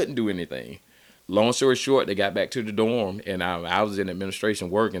 He couldn't do anything. Long story short, they got back to the dorm, and I was in administration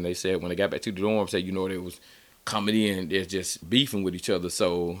working. They said when they got back to the dorm, they was coming in, they're just beefing with each other.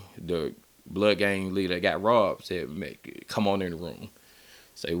 So the blood gang leader that got robbed said, come on in the room.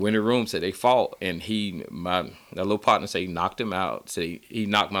 So they went in the room, said they fought, and my little partner said he knocked him out. Said he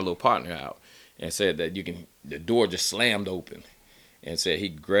knocked my little partner out, and said that the door just slammed open, and said he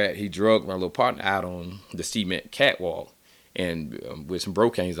drugged my little partner out on the cement catwalk, and with some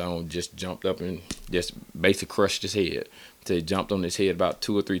brocades on, just jumped up and just basically crushed his head. So he jumped on his head about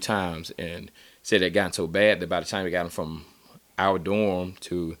 2 or 3 times, and said it got so bad that by the time we got him from our dorm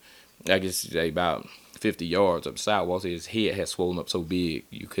to, I guess, about 50 yards up the sidewalk, his head had swollen up so big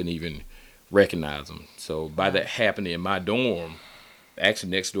you couldn't even recognize him. So by that happening in my dorm,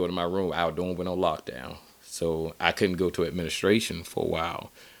 actually next door to my room, our dorm went on lockdown. So I couldn't go to administration for a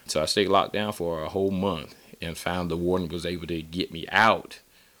while. So I stayed locked down for a whole month and found the warden was able to get me out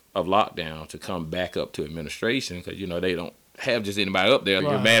of lockdown to come back up to administration because, they don't have just anybody up there.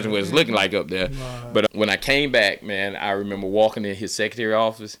 You imagine what it's looking like up there. Right. But when I came back, man, I remember walking in his secretary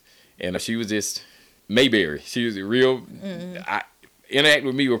office, and she was just Mayberry. She was a real. Interact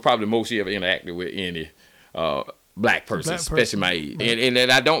with me was probably the most she ever interacted with any black person, especially my age. Right.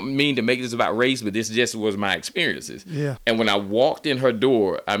 And I don't mean to make this about race, but this just was my experiences. Yeah. And when I walked in her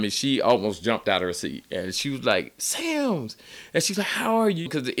door, I mean, she almost jumped out of her seat, and she was like, "Sam's," and she's like, "How are you?"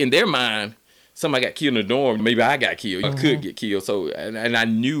 Because in their mind, somebody got killed in the dorm. Maybe I got killed. I could get killed. So, and I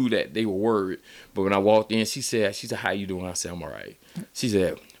knew that they were worried. But when I walked in, she said, "How you doing?" I said, "I'm all right." She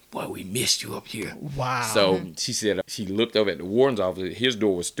said, "Boy, we missed you up here." Wow. So she said she looked up at the warden's office. His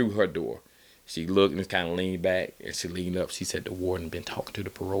door was through her door. She looked and kind of leaned back, and she leaned up. She said, "The warden been talking to the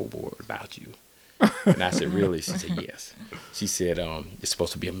parole board about you." And I said, "Really?" She said, "Yes." She said, "It's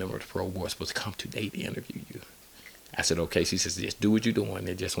supposed to be a member of the parole board supposed to come today to interview you." I said, "Okay." She says, "Just do what you're doing,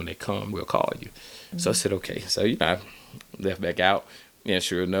 and just when they come, we'll call you." So I said, "Okay." So I left back out, and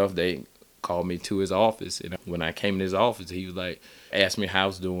sure enough, they called me to his office. And when I came to his office, he was like, asked me how I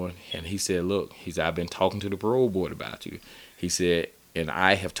was doing, and he said, "Look," he said, "I've been talking to the parole board about you." He said, "And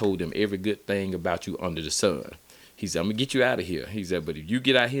I have told them every good thing about you under the sun." He said, "I'm going to get you out of here." He said, "But if you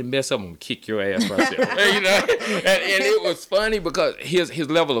get out here and mess up, I'm going to kick your ass myself." And it was funny because his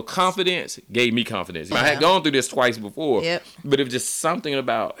level of confidence gave me confidence. I had gone through this twice before, but it was just something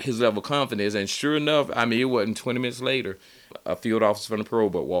about his level of confidence. And sure enough, I mean, it wasn't 20 minutes later, a field officer from the parole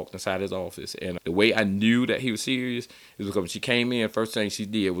board walked inside his office. And the way I knew that he was serious is because when she came in, first thing she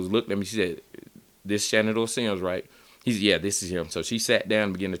did was look at me. She said, "This Shenandoah Sims, right?" He said, "Yeah, this is him." So she sat down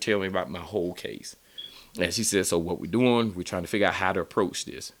and began to tell me about my whole case. And she said, "So what we're doing, we're trying to figure out how to approach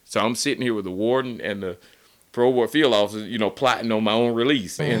this." So I'm sitting here with the warden and the parole board field officer, plotting on my own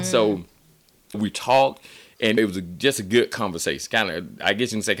release. And so we talked, and it was just a good conversation. Kind of, I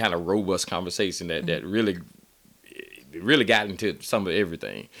guess you can say kind of robust conversation that really got into some of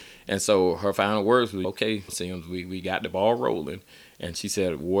everything. And so her final words was, "Okay, Sims, we got the ball rolling." And she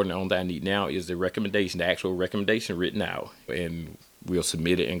said, "Warden, the only thing I need now is the actual recommendation written out, and we'll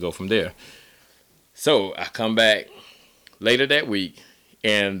submit it and go from there." So I come back later that week,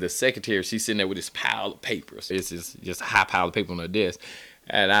 and the secretary, she's sitting there with this pile of papers. It's just a high pile of paper on her desk.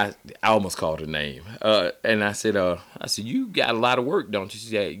 And I almost called her name. And I said, "You got a lot of work, don't you?" She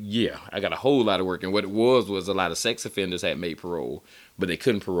said, "Yeah, I got a whole lot of work." And what it was a lot of sex offenders had made parole, but they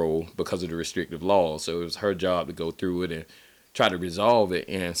couldn't parole because of the restrictive laws. So it was her job to go through it and try to resolve it.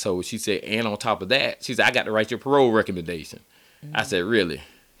 And so she said, and on top of that, she said, "I got to write your parole recommendation." I said, "Really?"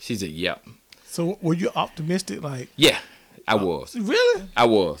 She said, "Yep." So were you optimistic? Like, yeah, I was. Really? I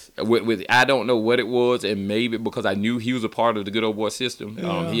was. With I don't know what it was, and maybe because I knew he was a part of the good old boy system.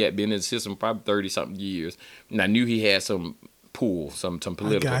 He had been in the system probably 30-something years, and I knew he had some pull, some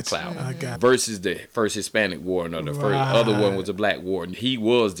political clout. Versus the first Hispanic warden, or the first other one was a black warden. He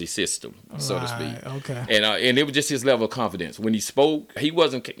was the system, so to speak. Okay. And it was just his level of confidence. When he spoke, he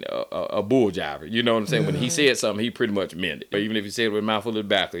wasn't a bull jiver. You know what I'm saying? When he said something, he pretty much meant it. Even if he said it with a mouthful of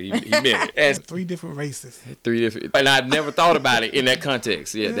tobacco, he meant it. And three different races. And I've never thought about it in that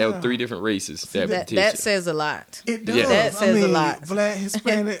context. Yeah, there were three different races. That says a lot. It does. Yeah. That says a lot. Black,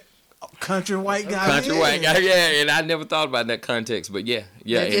 Hispanic, country white guy. Country white guy, yeah. And I never thought about that context, but yeah.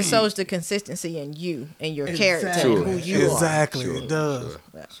 It just shows the consistency in you and your character and who you are. Exactly, it does.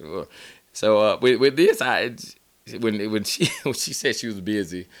 Sure. So with this, when she said she was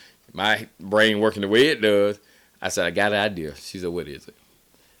busy, my brain working the way it does, I said, "I got an idea." She said, "What is it?"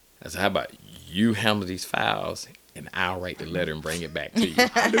 I said, "How about you handle these files, and I'll write the letter and bring it back to you."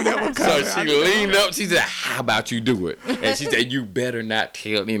 So she leaned up. She said, "How about you do it?" And she said, "You better not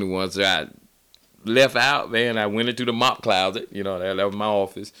tell anyone." So I left out, man. I went into the mop closet. That was my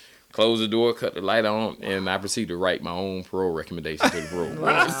office. Closed the door, cut the light on, and I proceeded to write my own parole recommendation to the parole.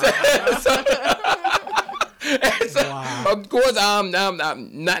 Wow. Of course, I'm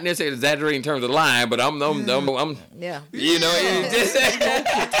not necessarily exaggerating in terms of lying, but I'm yeah.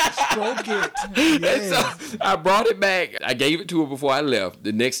 Stroke it. Yes. So I brought it back. I gave it to her before I left.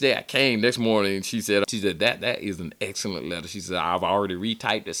 The next day I came, next morning, she said that is an excellent letter. She said, "I've already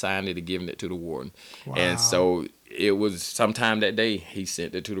retyped it, signed it, and given it to the warden." Wow. And so it was sometime that day he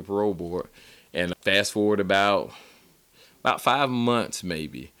sent it to the parole board. And fast forward about 5 months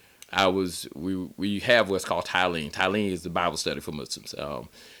maybe. We have what's called Tylene. Tylene is the Bible study for Muslims.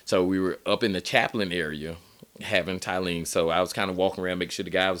 So we were up in the chaplain area having Tylene. So I was kind of walking around, making sure the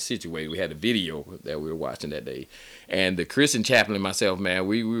guy was situated. We had a video that we were watching that day. And the Christian chaplain and myself, man,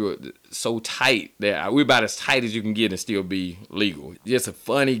 we were so tight that we were about as tight as you can get and still be legal. Just a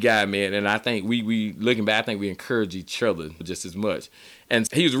funny guy, man. And I think we looking back, I think we encourage each other just as much. And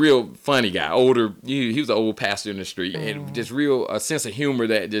he was a real funny guy, older. He was an old pastor in the street. And just real, a sense of humor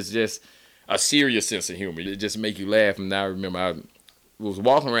that just a serious sense of humor. It just make you laugh. And I remember I was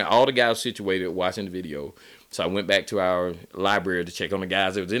walking around, all the guys situated watching the video. So I went back to our library to check on the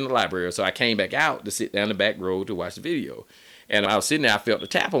guys that was in the library. So I came back out to sit down the back row to watch the video. And I was sitting there, I felt a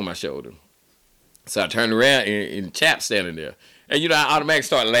tap on my shoulder. So I turned around and Chap's standing there. And, you know, I automatically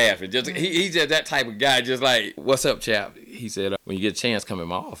started laughing. Just he's just that type of guy, just like, what's up, Chap? He said, when you get a chance, come in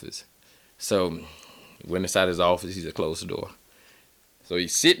my office. So went inside his office, he just closed the door. So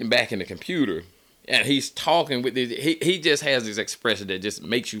he's sitting back in the computer. And he's talking with this. He just has this expression that just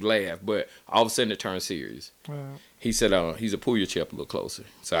makes you laugh, but all of a sudden it turns serious. Wow. He said, he said, pull your chair up a little closer.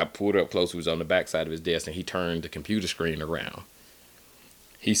 So I pulled it up closer. It was on the back side of his desk, and he turned the computer screen around.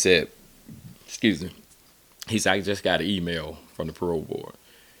 He said, excuse me. He said, I just got an email from the parole board.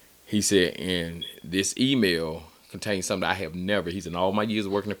 He said, and this email contains something I have never, he said, in all my years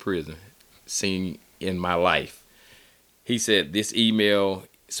of working in prison, seen in my life. He said, this email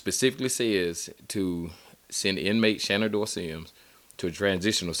specifically says to send inmate Shanador Sims to a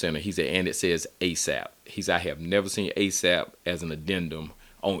transitional center. He said, and it says ASAP. He said, I have never seen ASAP as an addendum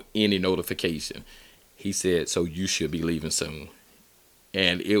on any notification. He said, so you should be leaving soon.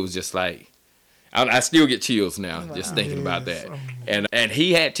 And it was just like, I still get chills now just thinking about that. And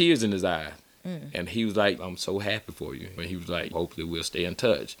he had tears in his eyes. And he was like, I'm so happy for you. And he was like, hopefully we'll stay in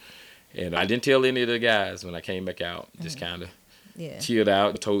touch. And I didn't tell any of the guys when I came back out, just kind of chilled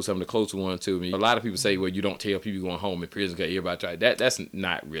out, told some of the closer ones to me. A lot of people say, well, you don't tell people going home in prison because everybody try. That's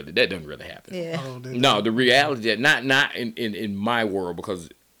not really, that doesn't really happen. Yeah. No, the reality that not in my world, because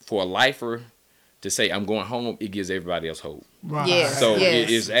for a lifer to say I'm going home, it gives everybody else hope. Right. Yes. So yes.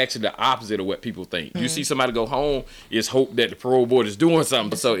 it's actually the opposite of what people think. You see somebody go home, it's hope that the parole board is doing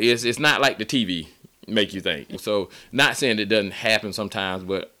something. So it's not like the TV make you think. So not saying it doesn't happen sometimes,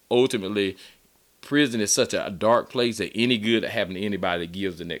 but ultimately prison is such a dark place that any good that happens to anybody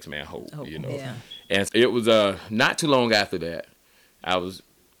gives the next man hope, you know. Yeah. And it was not too long after that, I was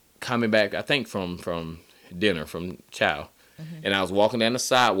coming back, I think from dinner, from chow, and I was walking down the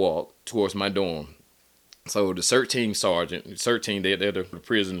sidewalk towards my dorm. So the 13 sergeant, they're the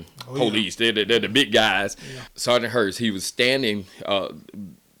prison police, they're the big guys. Yeah. Sergeant Hurst, he was standing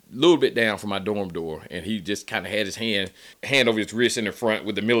little bit down from my dorm door, and he just kind of had his hand over his wrist in the front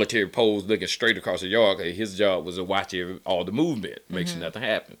with the military pose looking straight across the yard. His job was to watch all the movement, make sure nothing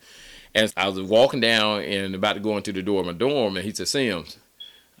happened. And I was walking down and about to go into the door of my dorm, and he said, Sims.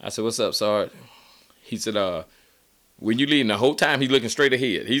 I said, what's up, Sarge? He said, when you leave, the whole time he's looking straight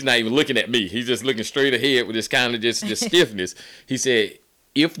ahead. He's not even looking at me. He's just looking straight ahead with this kind of just stiffness. He said,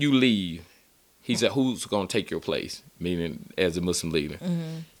 if you leave, he said, who's going to take your place? Meaning as a Muslim leader.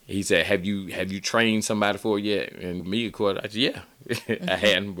 He said, have you trained somebody for it yet? And me, of course, I said, yeah. I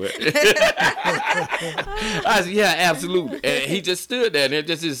hadn't, but I said, yeah, absolutely. And he just stood there, and there's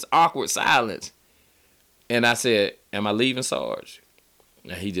just this awkward silence. And I said, am I leaving, Sarge?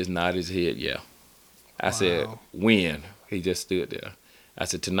 And he just nodded his head, yeah. I said, when? He just stood there. I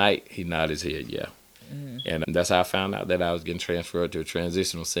said, tonight? He nodded his head, yeah. And that's how I found out that I was getting transferred to a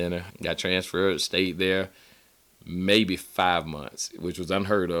transitional center. Got transferred, stayed there maybe 5 months, which was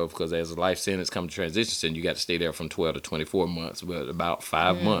unheard of because as a life sentence come to transition center, you got to stay there from 12 to 24 months. But about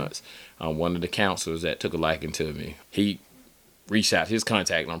 5 months, one of the counselors that took a liking to me, he reached out his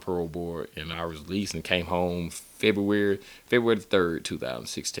contact on parole board, and I was released and came home February the 3rd,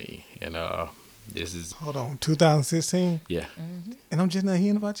 2016. And this is... Hold on, 2016? Yeah. And I'm just not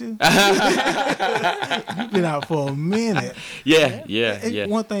hearing about you? You've been out for a minute. Yeah.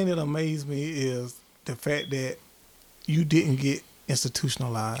 One thing that amazed me is the fact that you didn't get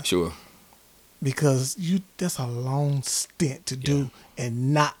institutionalized. Sure. Because that's a long stint to do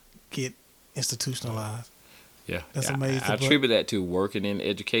and not get institutionalized. Yeah. That's amazing. I attribute that to working in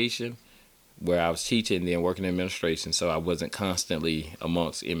education, where I was teaching and then working in administration, so I wasn't constantly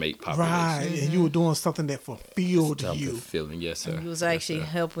amongst inmate population. Right, and you were doing something that fulfilled you. Fulfilling, yes, sir. And you was actually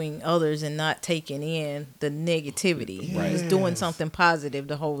helping others and not taking in the negativity. You was doing something positive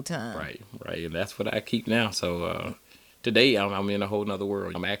the whole time. Right, and that's what I keep now. So today I'm in a whole nother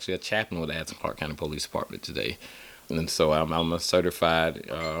world. I'm actually a chaplain with the Addison Park County Police Department today. And so I'm a certified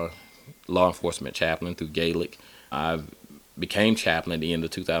law enforcement chaplain through Gaelic. I've became chaplain at the end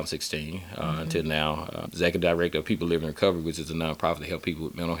of 2016 until now. Executive director of People Living in Recovery, which is a nonprofit to help people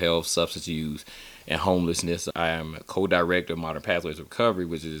with mental health, substance use, and homelessness. I am a co-director of Modern Pathways of Recovery,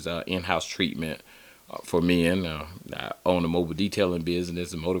 which is in-house treatment for men. I own a mobile detailing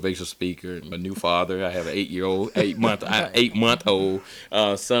business, a motivational speaker. I'm a new father. I have an 8-month-old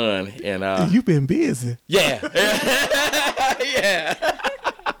son, and You've been busy. yeah,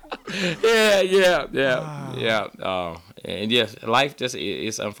 yeah. Yeah. And yes, life just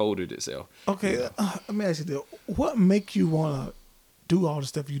it's unfolded itself. Okay, let me ask you this: what make you want to do all the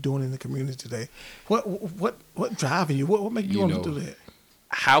stuff you're doing in the community today? What driving you? What make you want to do that?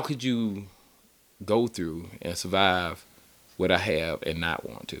 How could you go through and survive what I have and not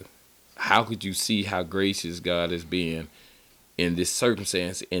want to? How could you see how gracious God has been in this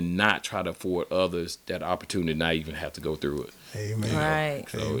circumstance and not try to afford others that opportunity, not even have to go through it? Amen. Right.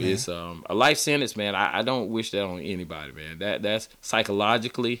 So Amen. it's a life sentence, man. I don't wish that on anybody, man. That's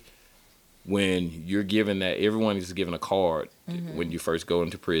psychologically, when you're given that, everyone is given a card when you first go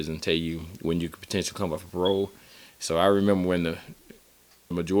into prison, tell you when you could potentially come up for parole. So I remember when the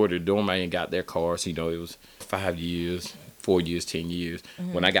majority of the doorman got their cards, it was 5 years, 4 years, 10 years.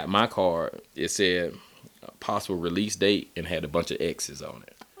 When I got my card, it said possible release date and had a bunch of X's on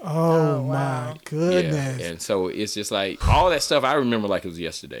it. Oh, my wow. goodness. Yeah, and so it's just like all that stuff I remember like it was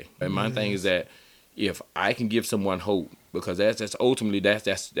yesterday. And my thing is that if I can give someone hope, because that's ultimately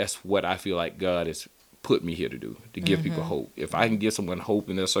that's what I feel like God has put me here to do, to give people hope. If I can give someone hope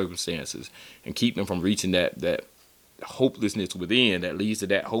in their circumstances and keep them from reaching that hopelessness within that leads to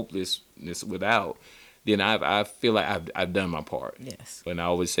that hopelessness without, then I feel like I've done my part. Yes. And I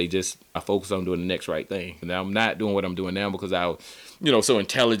always say I focus on doing the next right thing. And I'm not doing what I'm doing now because I was, so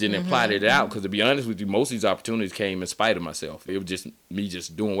intelligent and plotted it out. Because to be honest with you, most of these opportunities came in spite of myself. It was just me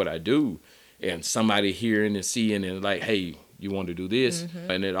just doing what I do, and somebody hearing and seeing and like, hey, you want to do this,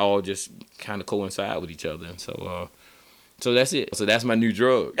 and it all just kind of coincide with each other. And so that's it. So that's my new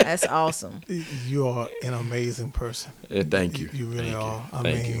drug. That's awesome. You are an amazing person. Thank you. You really Thank are. you. I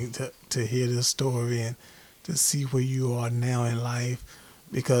Thank mean, to hear this story and to see where you are now in life,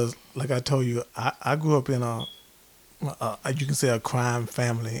 because like I told you, I grew up in you can say a crime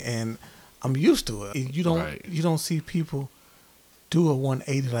family, and I'm used to it. You don't see people do a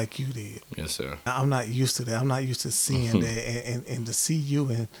 180 like you did. Yes, sir. I'm not used to that. I'm not used to seeing that, and to see you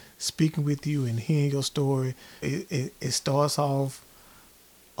and speaking with you and hearing your story, it starts off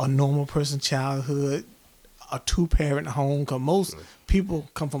a normal person's childhood, a 2-parent home, because most people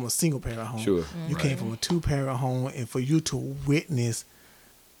come from a single-parent home. Sure. You came from a 2-parent home, and for you to witness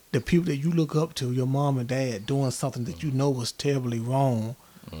the people that you look up to, your mom and dad, doing something that you know was terribly wrong,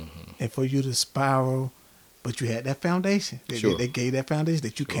 and for you to spiral, but you had that foundation. They gave that foundation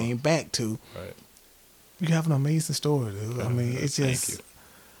that you came back to. Right. You have an amazing story, dude. I mean, it's just... Thank you.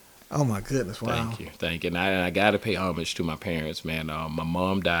 Oh my goodness! Wow. Thank you. And I got to pay homage to my parents, man. My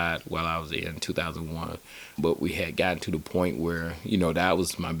mom died while I was in 2001, but we had gotten to the point where that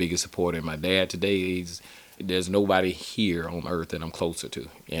was my biggest supporter. And my dad today, there's nobody here on earth that I'm closer to,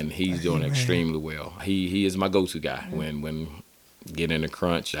 and he's doing extremely well. He is my go-to guy when get in a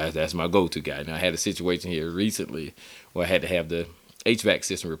crunch. That's my go-to guy. Now I had a situation here recently where I had to have the HVAC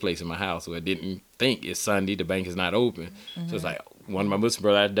system replaced in my house, so I didn't think it's Sunday, the bank is not open. So it's like one of my Muslim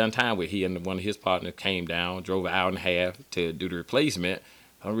brothers I had done time with, he and one of his partners came down, drove an hour and a half to do the replacement.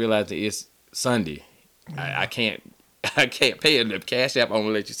 I realized that it's Sunday. I can't pay it. The Cash App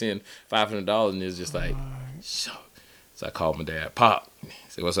only let you send $500, and it's just like, so I called my dad. Pop, I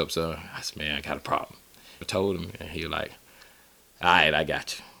said, what's up, son? I said, man, I got a problem. I told him, and he was like, all right, I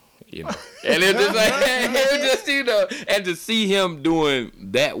got you. And it was just like, and to see him doing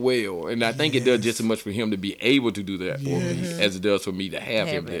that well, and I think it does just as much for him to be able to do that for me as it does for me to have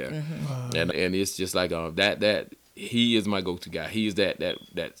him there. And it's just like that he is my go-to guy. He is that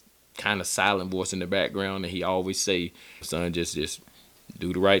kind of silent voice in the background, and he always say, son, just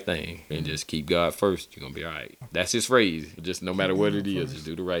do the right thing and just keep God first. You're gonna be all right. That's his phrase. Just no matter what it is, just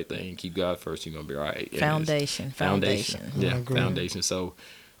do the right thing, keep God first. You're gonna be all right. Foundation. Yeah, foundation. So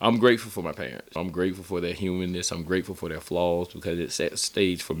I'm grateful for my parents. I'm grateful for their humanness. I'm grateful for their flaws, because it set the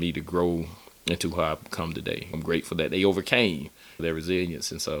stage for me to grow into who I've become today. I'm grateful that they overcame their resilience,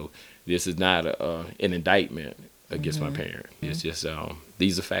 and so this is not an indictment against my parent. It's just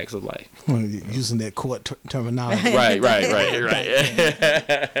these are facts of life. Using that court terminology. Right.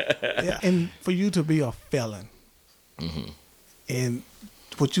 Yeah, and for you to be a felon, and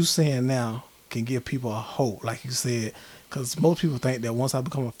what you're saying now can give people a hope, like you said, because most people think that once I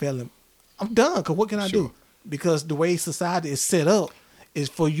become a felon, I'm done, because what can I do? Because the way society is set up is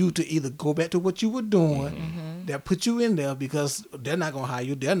for you to either go back to what you were doing that put you in there because they're not gonna hire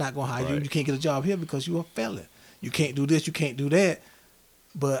you. They're not gonna hire you. Right. You can't get a job here because you're a felon. You can't do this. You can't do that.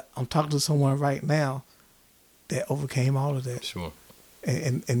 But I'm talking to someone right now that overcame all of that, Sure.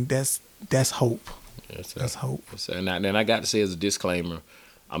 and that's hope. That's hope. And I got to say as a disclaimer,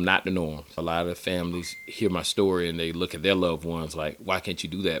 I'm not the norm. A lot of families hear my story and they look at their loved ones like, why can't you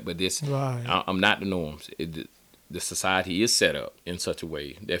do that? But I'm not the norms. The society is set up in such a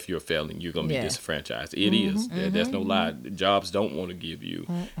way that if you're a felon, you're going to be disenfranchised. It is. There's no lie. Jobs don't want to give you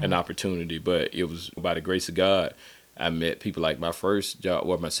an opportunity. But it was by the grace of God, I met people like my first job,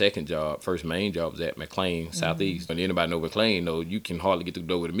 or my second job, first main job was at McLean, Southeast. And anybody know McLean, you can hardly get through the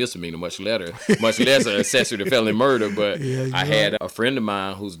door with a misdemeanor, much less an accessory to felony murder. But I had a friend of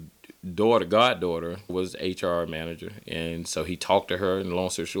mine whose goddaughter, was HR manager. And so he talked to her, and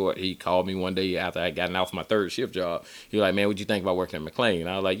long story short, he called me one day after I got gotten off my third shift job. He was like, man, what do you think about working at McLean?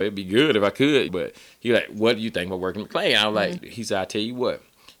 I was like, it'd be good if I could. But he was like, what do you think about working at McLean? I was like, he said, I tell you what.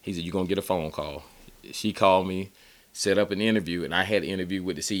 He said, you're going to get a phone call. She called me, set up an interview, and I had an interview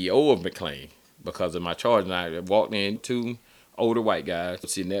with the CEO of McLean because of my charge. And I walked in, 2 older white guys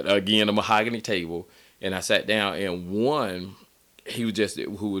sitting at, again, a mahogany table, and I sat down, and one, who was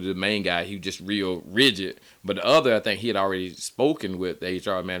the main guy, he was just real rigid. But the other, I think he had already spoken with the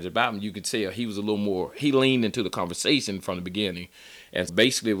HR manager about him. You could tell he was a little more, he leaned into the conversation from the beginning. And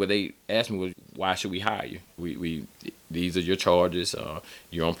basically what they asked me was, why should we hire you? These are your charges,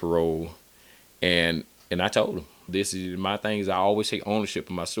 you're on parole. And I told him, this is my thing is I always take ownership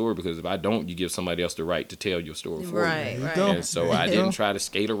of my story, because if I don't, you give somebody else the right to tell your story for you. Right. And so I didn't try to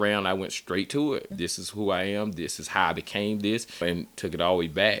skate around. I went straight to it. This is who I am. This is how I became this, and took it all the way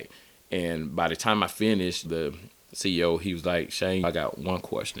back. And by the time I finished, the CEO, he was like, Shane, I got one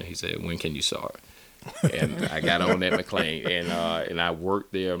question. He said, when can you start? And I got on at McLean, and I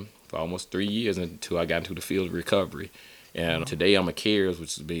worked there for almost 3 years until I got into the field of recovery. And today I'm a CARES,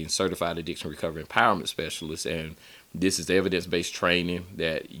 which is being Certified Addiction Recovery Empowerment Specialist. And this is evidence-based training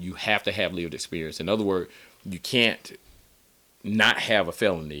that you have to have lived experience. In other words, you can't not have a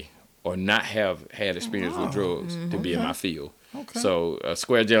felony or not have had experience with drugs to be in my field. Okay. So a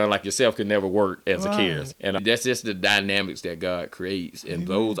square gentleman like yourself could never work as a CARES. And that's just the dynamics that God creates. And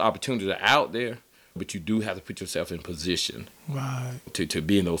those opportunities are out there, but you do have to put yourself in position to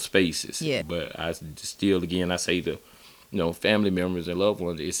be in those spaces. Yeah. But I still, again, I say to family members and loved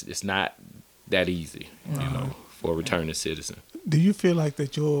ones, it's not that easy, for a returning citizen. Do you feel like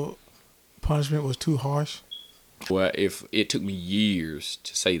that your punishment was too harsh? Well, if it took me years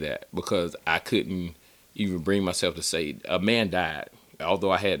to say that, because I couldn't even bring myself to say a man died.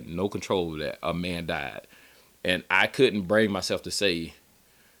 Although I had no control over that, a man died. And I couldn't bring myself to say,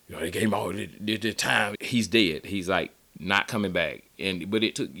 they gave him all the time. He's dead. He's like not coming back. But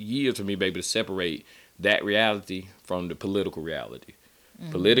it took years for me, baby, to separate that reality from the political reality.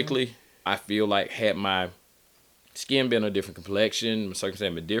 Politically, I feel like had my skin been a different complexion, my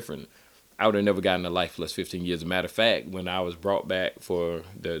circumstances been different, I would have never gotten a life plus 15 years. As a matter of fact, when I was brought back for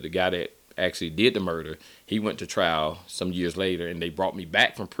the guy that actually did the murder, he went to trial some years later, and they brought me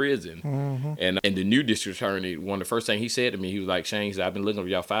back from prison. And the new district attorney, one of the first things he said to me, he was like, Shane, he said, I've been looking over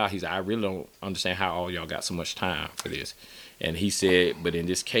y'all file. He said, I really don't understand how all y'all got so much time for this. And he said, but in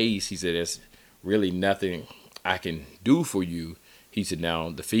this case, he said, there's really nothing I can do for you. He said,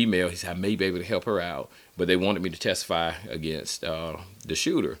 now the female, he said, I may be able to help her out, but they wanted me to testify against the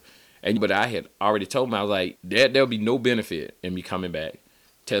shooter. But I had already told him, I was like, there'll be no benefit in me coming back,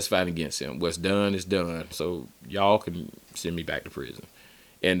 testifying against him. What's done is done. So y'all can send me back to prison.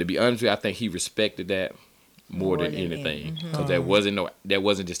 And to be honest with you, I think he respected that more than anything. Because there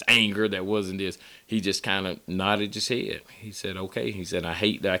wasn't just anger, there wasn't this. He just kind of nodded his head. He said, okay. He said, I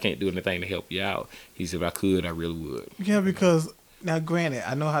hate that I can't do anything to help you out. He said, if I could, I really would. Yeah, because now granted,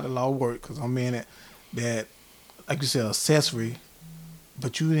 I know how the law works because I'm in it, that, like you said, accessory,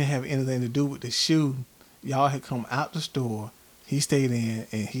 but you didn't have anything to do with the shooting. Y'all had come out the store, he stayed in,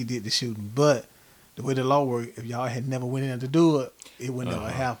 and he did the shooting. But the way the law works, if y'all had never went in to do it, it would never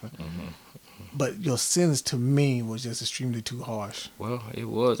happen. But your sentence to me was just extremely too harsh. Well, it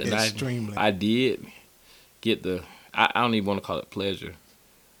was. And extremely. I did get I don't even want to call it pleasure,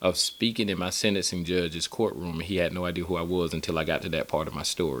 of speaking in my sentencing judge's courtroom, and he had no idea who I was until I got to that part of my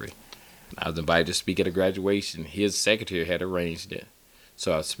story. I was invited to speak at a graduation. His secretary had arranged it.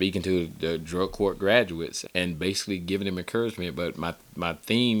 So I was speaking to the drug court graduates and basically giving them encouragement. But my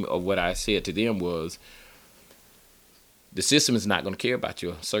theme of what I said to them was, the system is not going to care about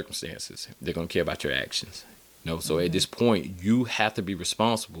your circumstances. They're going to care about your actions. So at this point, you have to be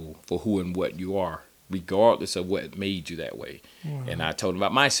responsible for who and what you are, regardless of what made you that way. And I told them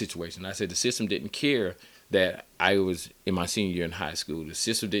about my situation. I said the system didn't care that I was in my senior year in high school. The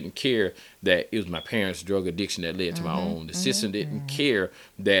system didn't care that it was my parents' drug addiction that led to my own. The system didn't care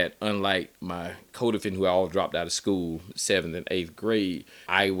that, unlike my co-defendant who all dropped out of school, 7th and 8th grade,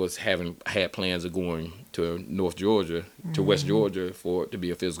 I had plans of going to North Georgia, to West Georgia to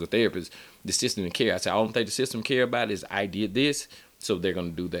be a physical therapist. The system didn't care. I said, I don't think the system care about is I did this, so they're going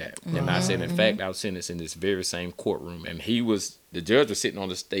to do that. And I said, in fact, I was sentenced in this very same courtroom. And the judge was sitting on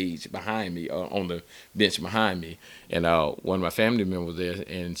the stage behind me, on the bench behind me. And one of my family members was there,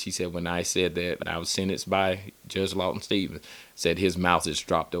 and she said, when I said that I was sentenced by Judge Lawton Stevens, said his mouth just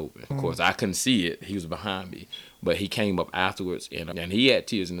dropped open. Of course, I couldn't see it. He was behind me. But he came up afterwards, and he had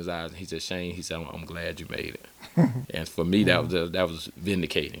tears in his eyes. And he said, Shane, he said, I'm glad you made it. And for me, that was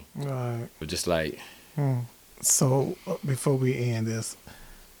vindicating. Right. But just like... So before we end this,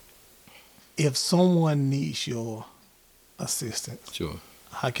 if someone needs your assistance, Sure.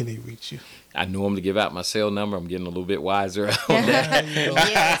 How can they reach you? I normally give out my cell number. I'm getting a little bit wiser on that.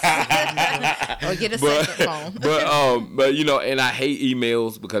 Yes. Or get a second phone. But and I hate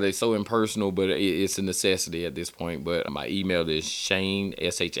emails because they're so impersonal, but it's a necessity at this point. But my email is Shane,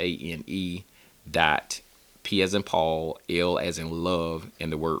 SHANE, P as in Paul, L as in love,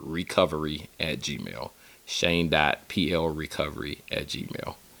 and the word recovery at Gmail.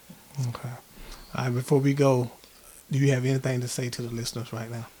 Shane.plrecovery@gmail. Okay. All right, before we go, do you have anything to say to the listeners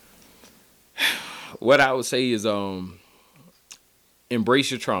right now? What I would say is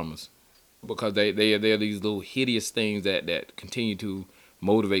embrace your traumas, because they're these little hideous things that continue to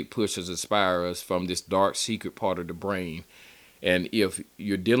motivate, push us, inspire us from this dark secret part of the brain. And if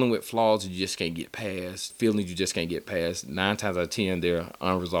you're dealing with flaws you just can't get past, feelings you just can't get past, 9 times out of 10, there are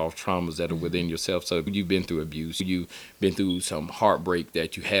unresolved traumas that are within yourself. So if you've been through abuse, you've been through some heartbreak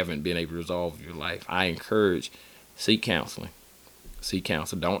that you haven't been able to resolve in your life, I encourage, seek counseling. Seek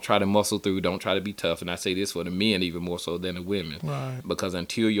counsel. Don't try to muscle through. Don't try to be tough. And I say this for the men even more so than the women. Right. Because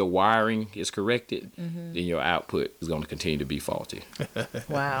until your wiring is corrected, then your output is going to continue to be faulty.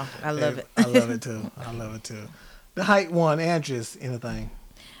 Wow. I love it. I love it too. The height one, Andres, anything?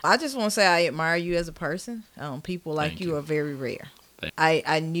 I just want to say I admire you as a person. People like you are very rare.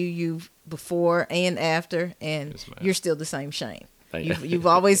 I knew you before and after, and yes, you're still the same Shane. You've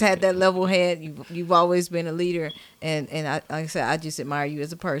always had that level head. You've always been a leader, and like I said, I just admire you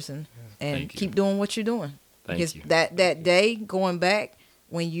as a person, and keep doing what you're doing. Because that day going back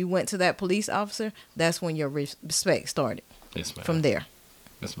when you went to that police officer, that's when your respect started. Yes, ma'am. From there.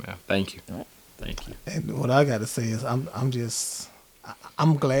 Yes, ma'am. Thank you. Thank you. And what I got to say is I'm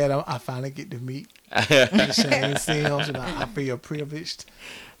glad I finally get to meet Shane Sims, and I feel privileged,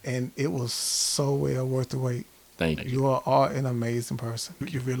 and it was so well worth the wait. Thank you. You are an amazing person.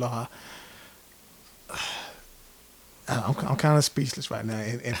 You really are. I'm kind of speechless right now,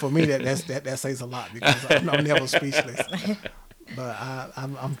 and for me that says a lot, because I'm never speechless. But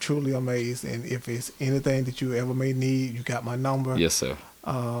I'm truly amazed, and if it's anything that you ever may need, you got my number. Yes, sir.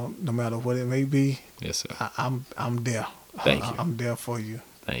 No matter what it may be. Yes, sir. I'm there. Thank you. I'm there for you.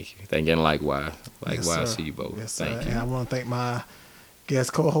 Thank you. Thank you, and likewise. Yes, I see you both. Yes, thank you. And I want to thank my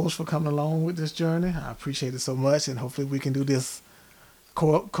guest co-host for coming along with this journey. I appreciate it so much, and hopefully we can do this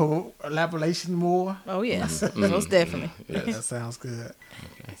collaboration more. Oh yes, most definitely. Yes. That sounds good.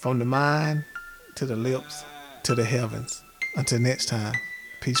 Okay. From the mind to the lips to the heavens. Until next time,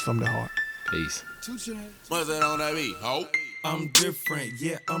 peace from the heart. Peace. What's that on that beat, ho? I'm different,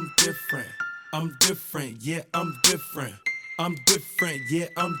 yeah, I'm different. I'm different, yeah, I'm different. I'm different, yeah,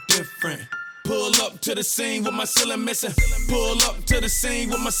 I'm different. Pull up to the scene with my ceiling missing. Pull up to the scene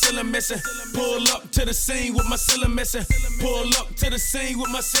with my ceiling missing. Pull up to the scene with my ceiling missing. Pull up to the scene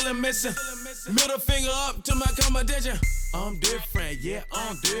with my ceiling missing. Middle finger up to my competition. I'm different, yeah,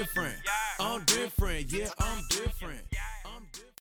 I'm different. I'm different, yeah, I'm different.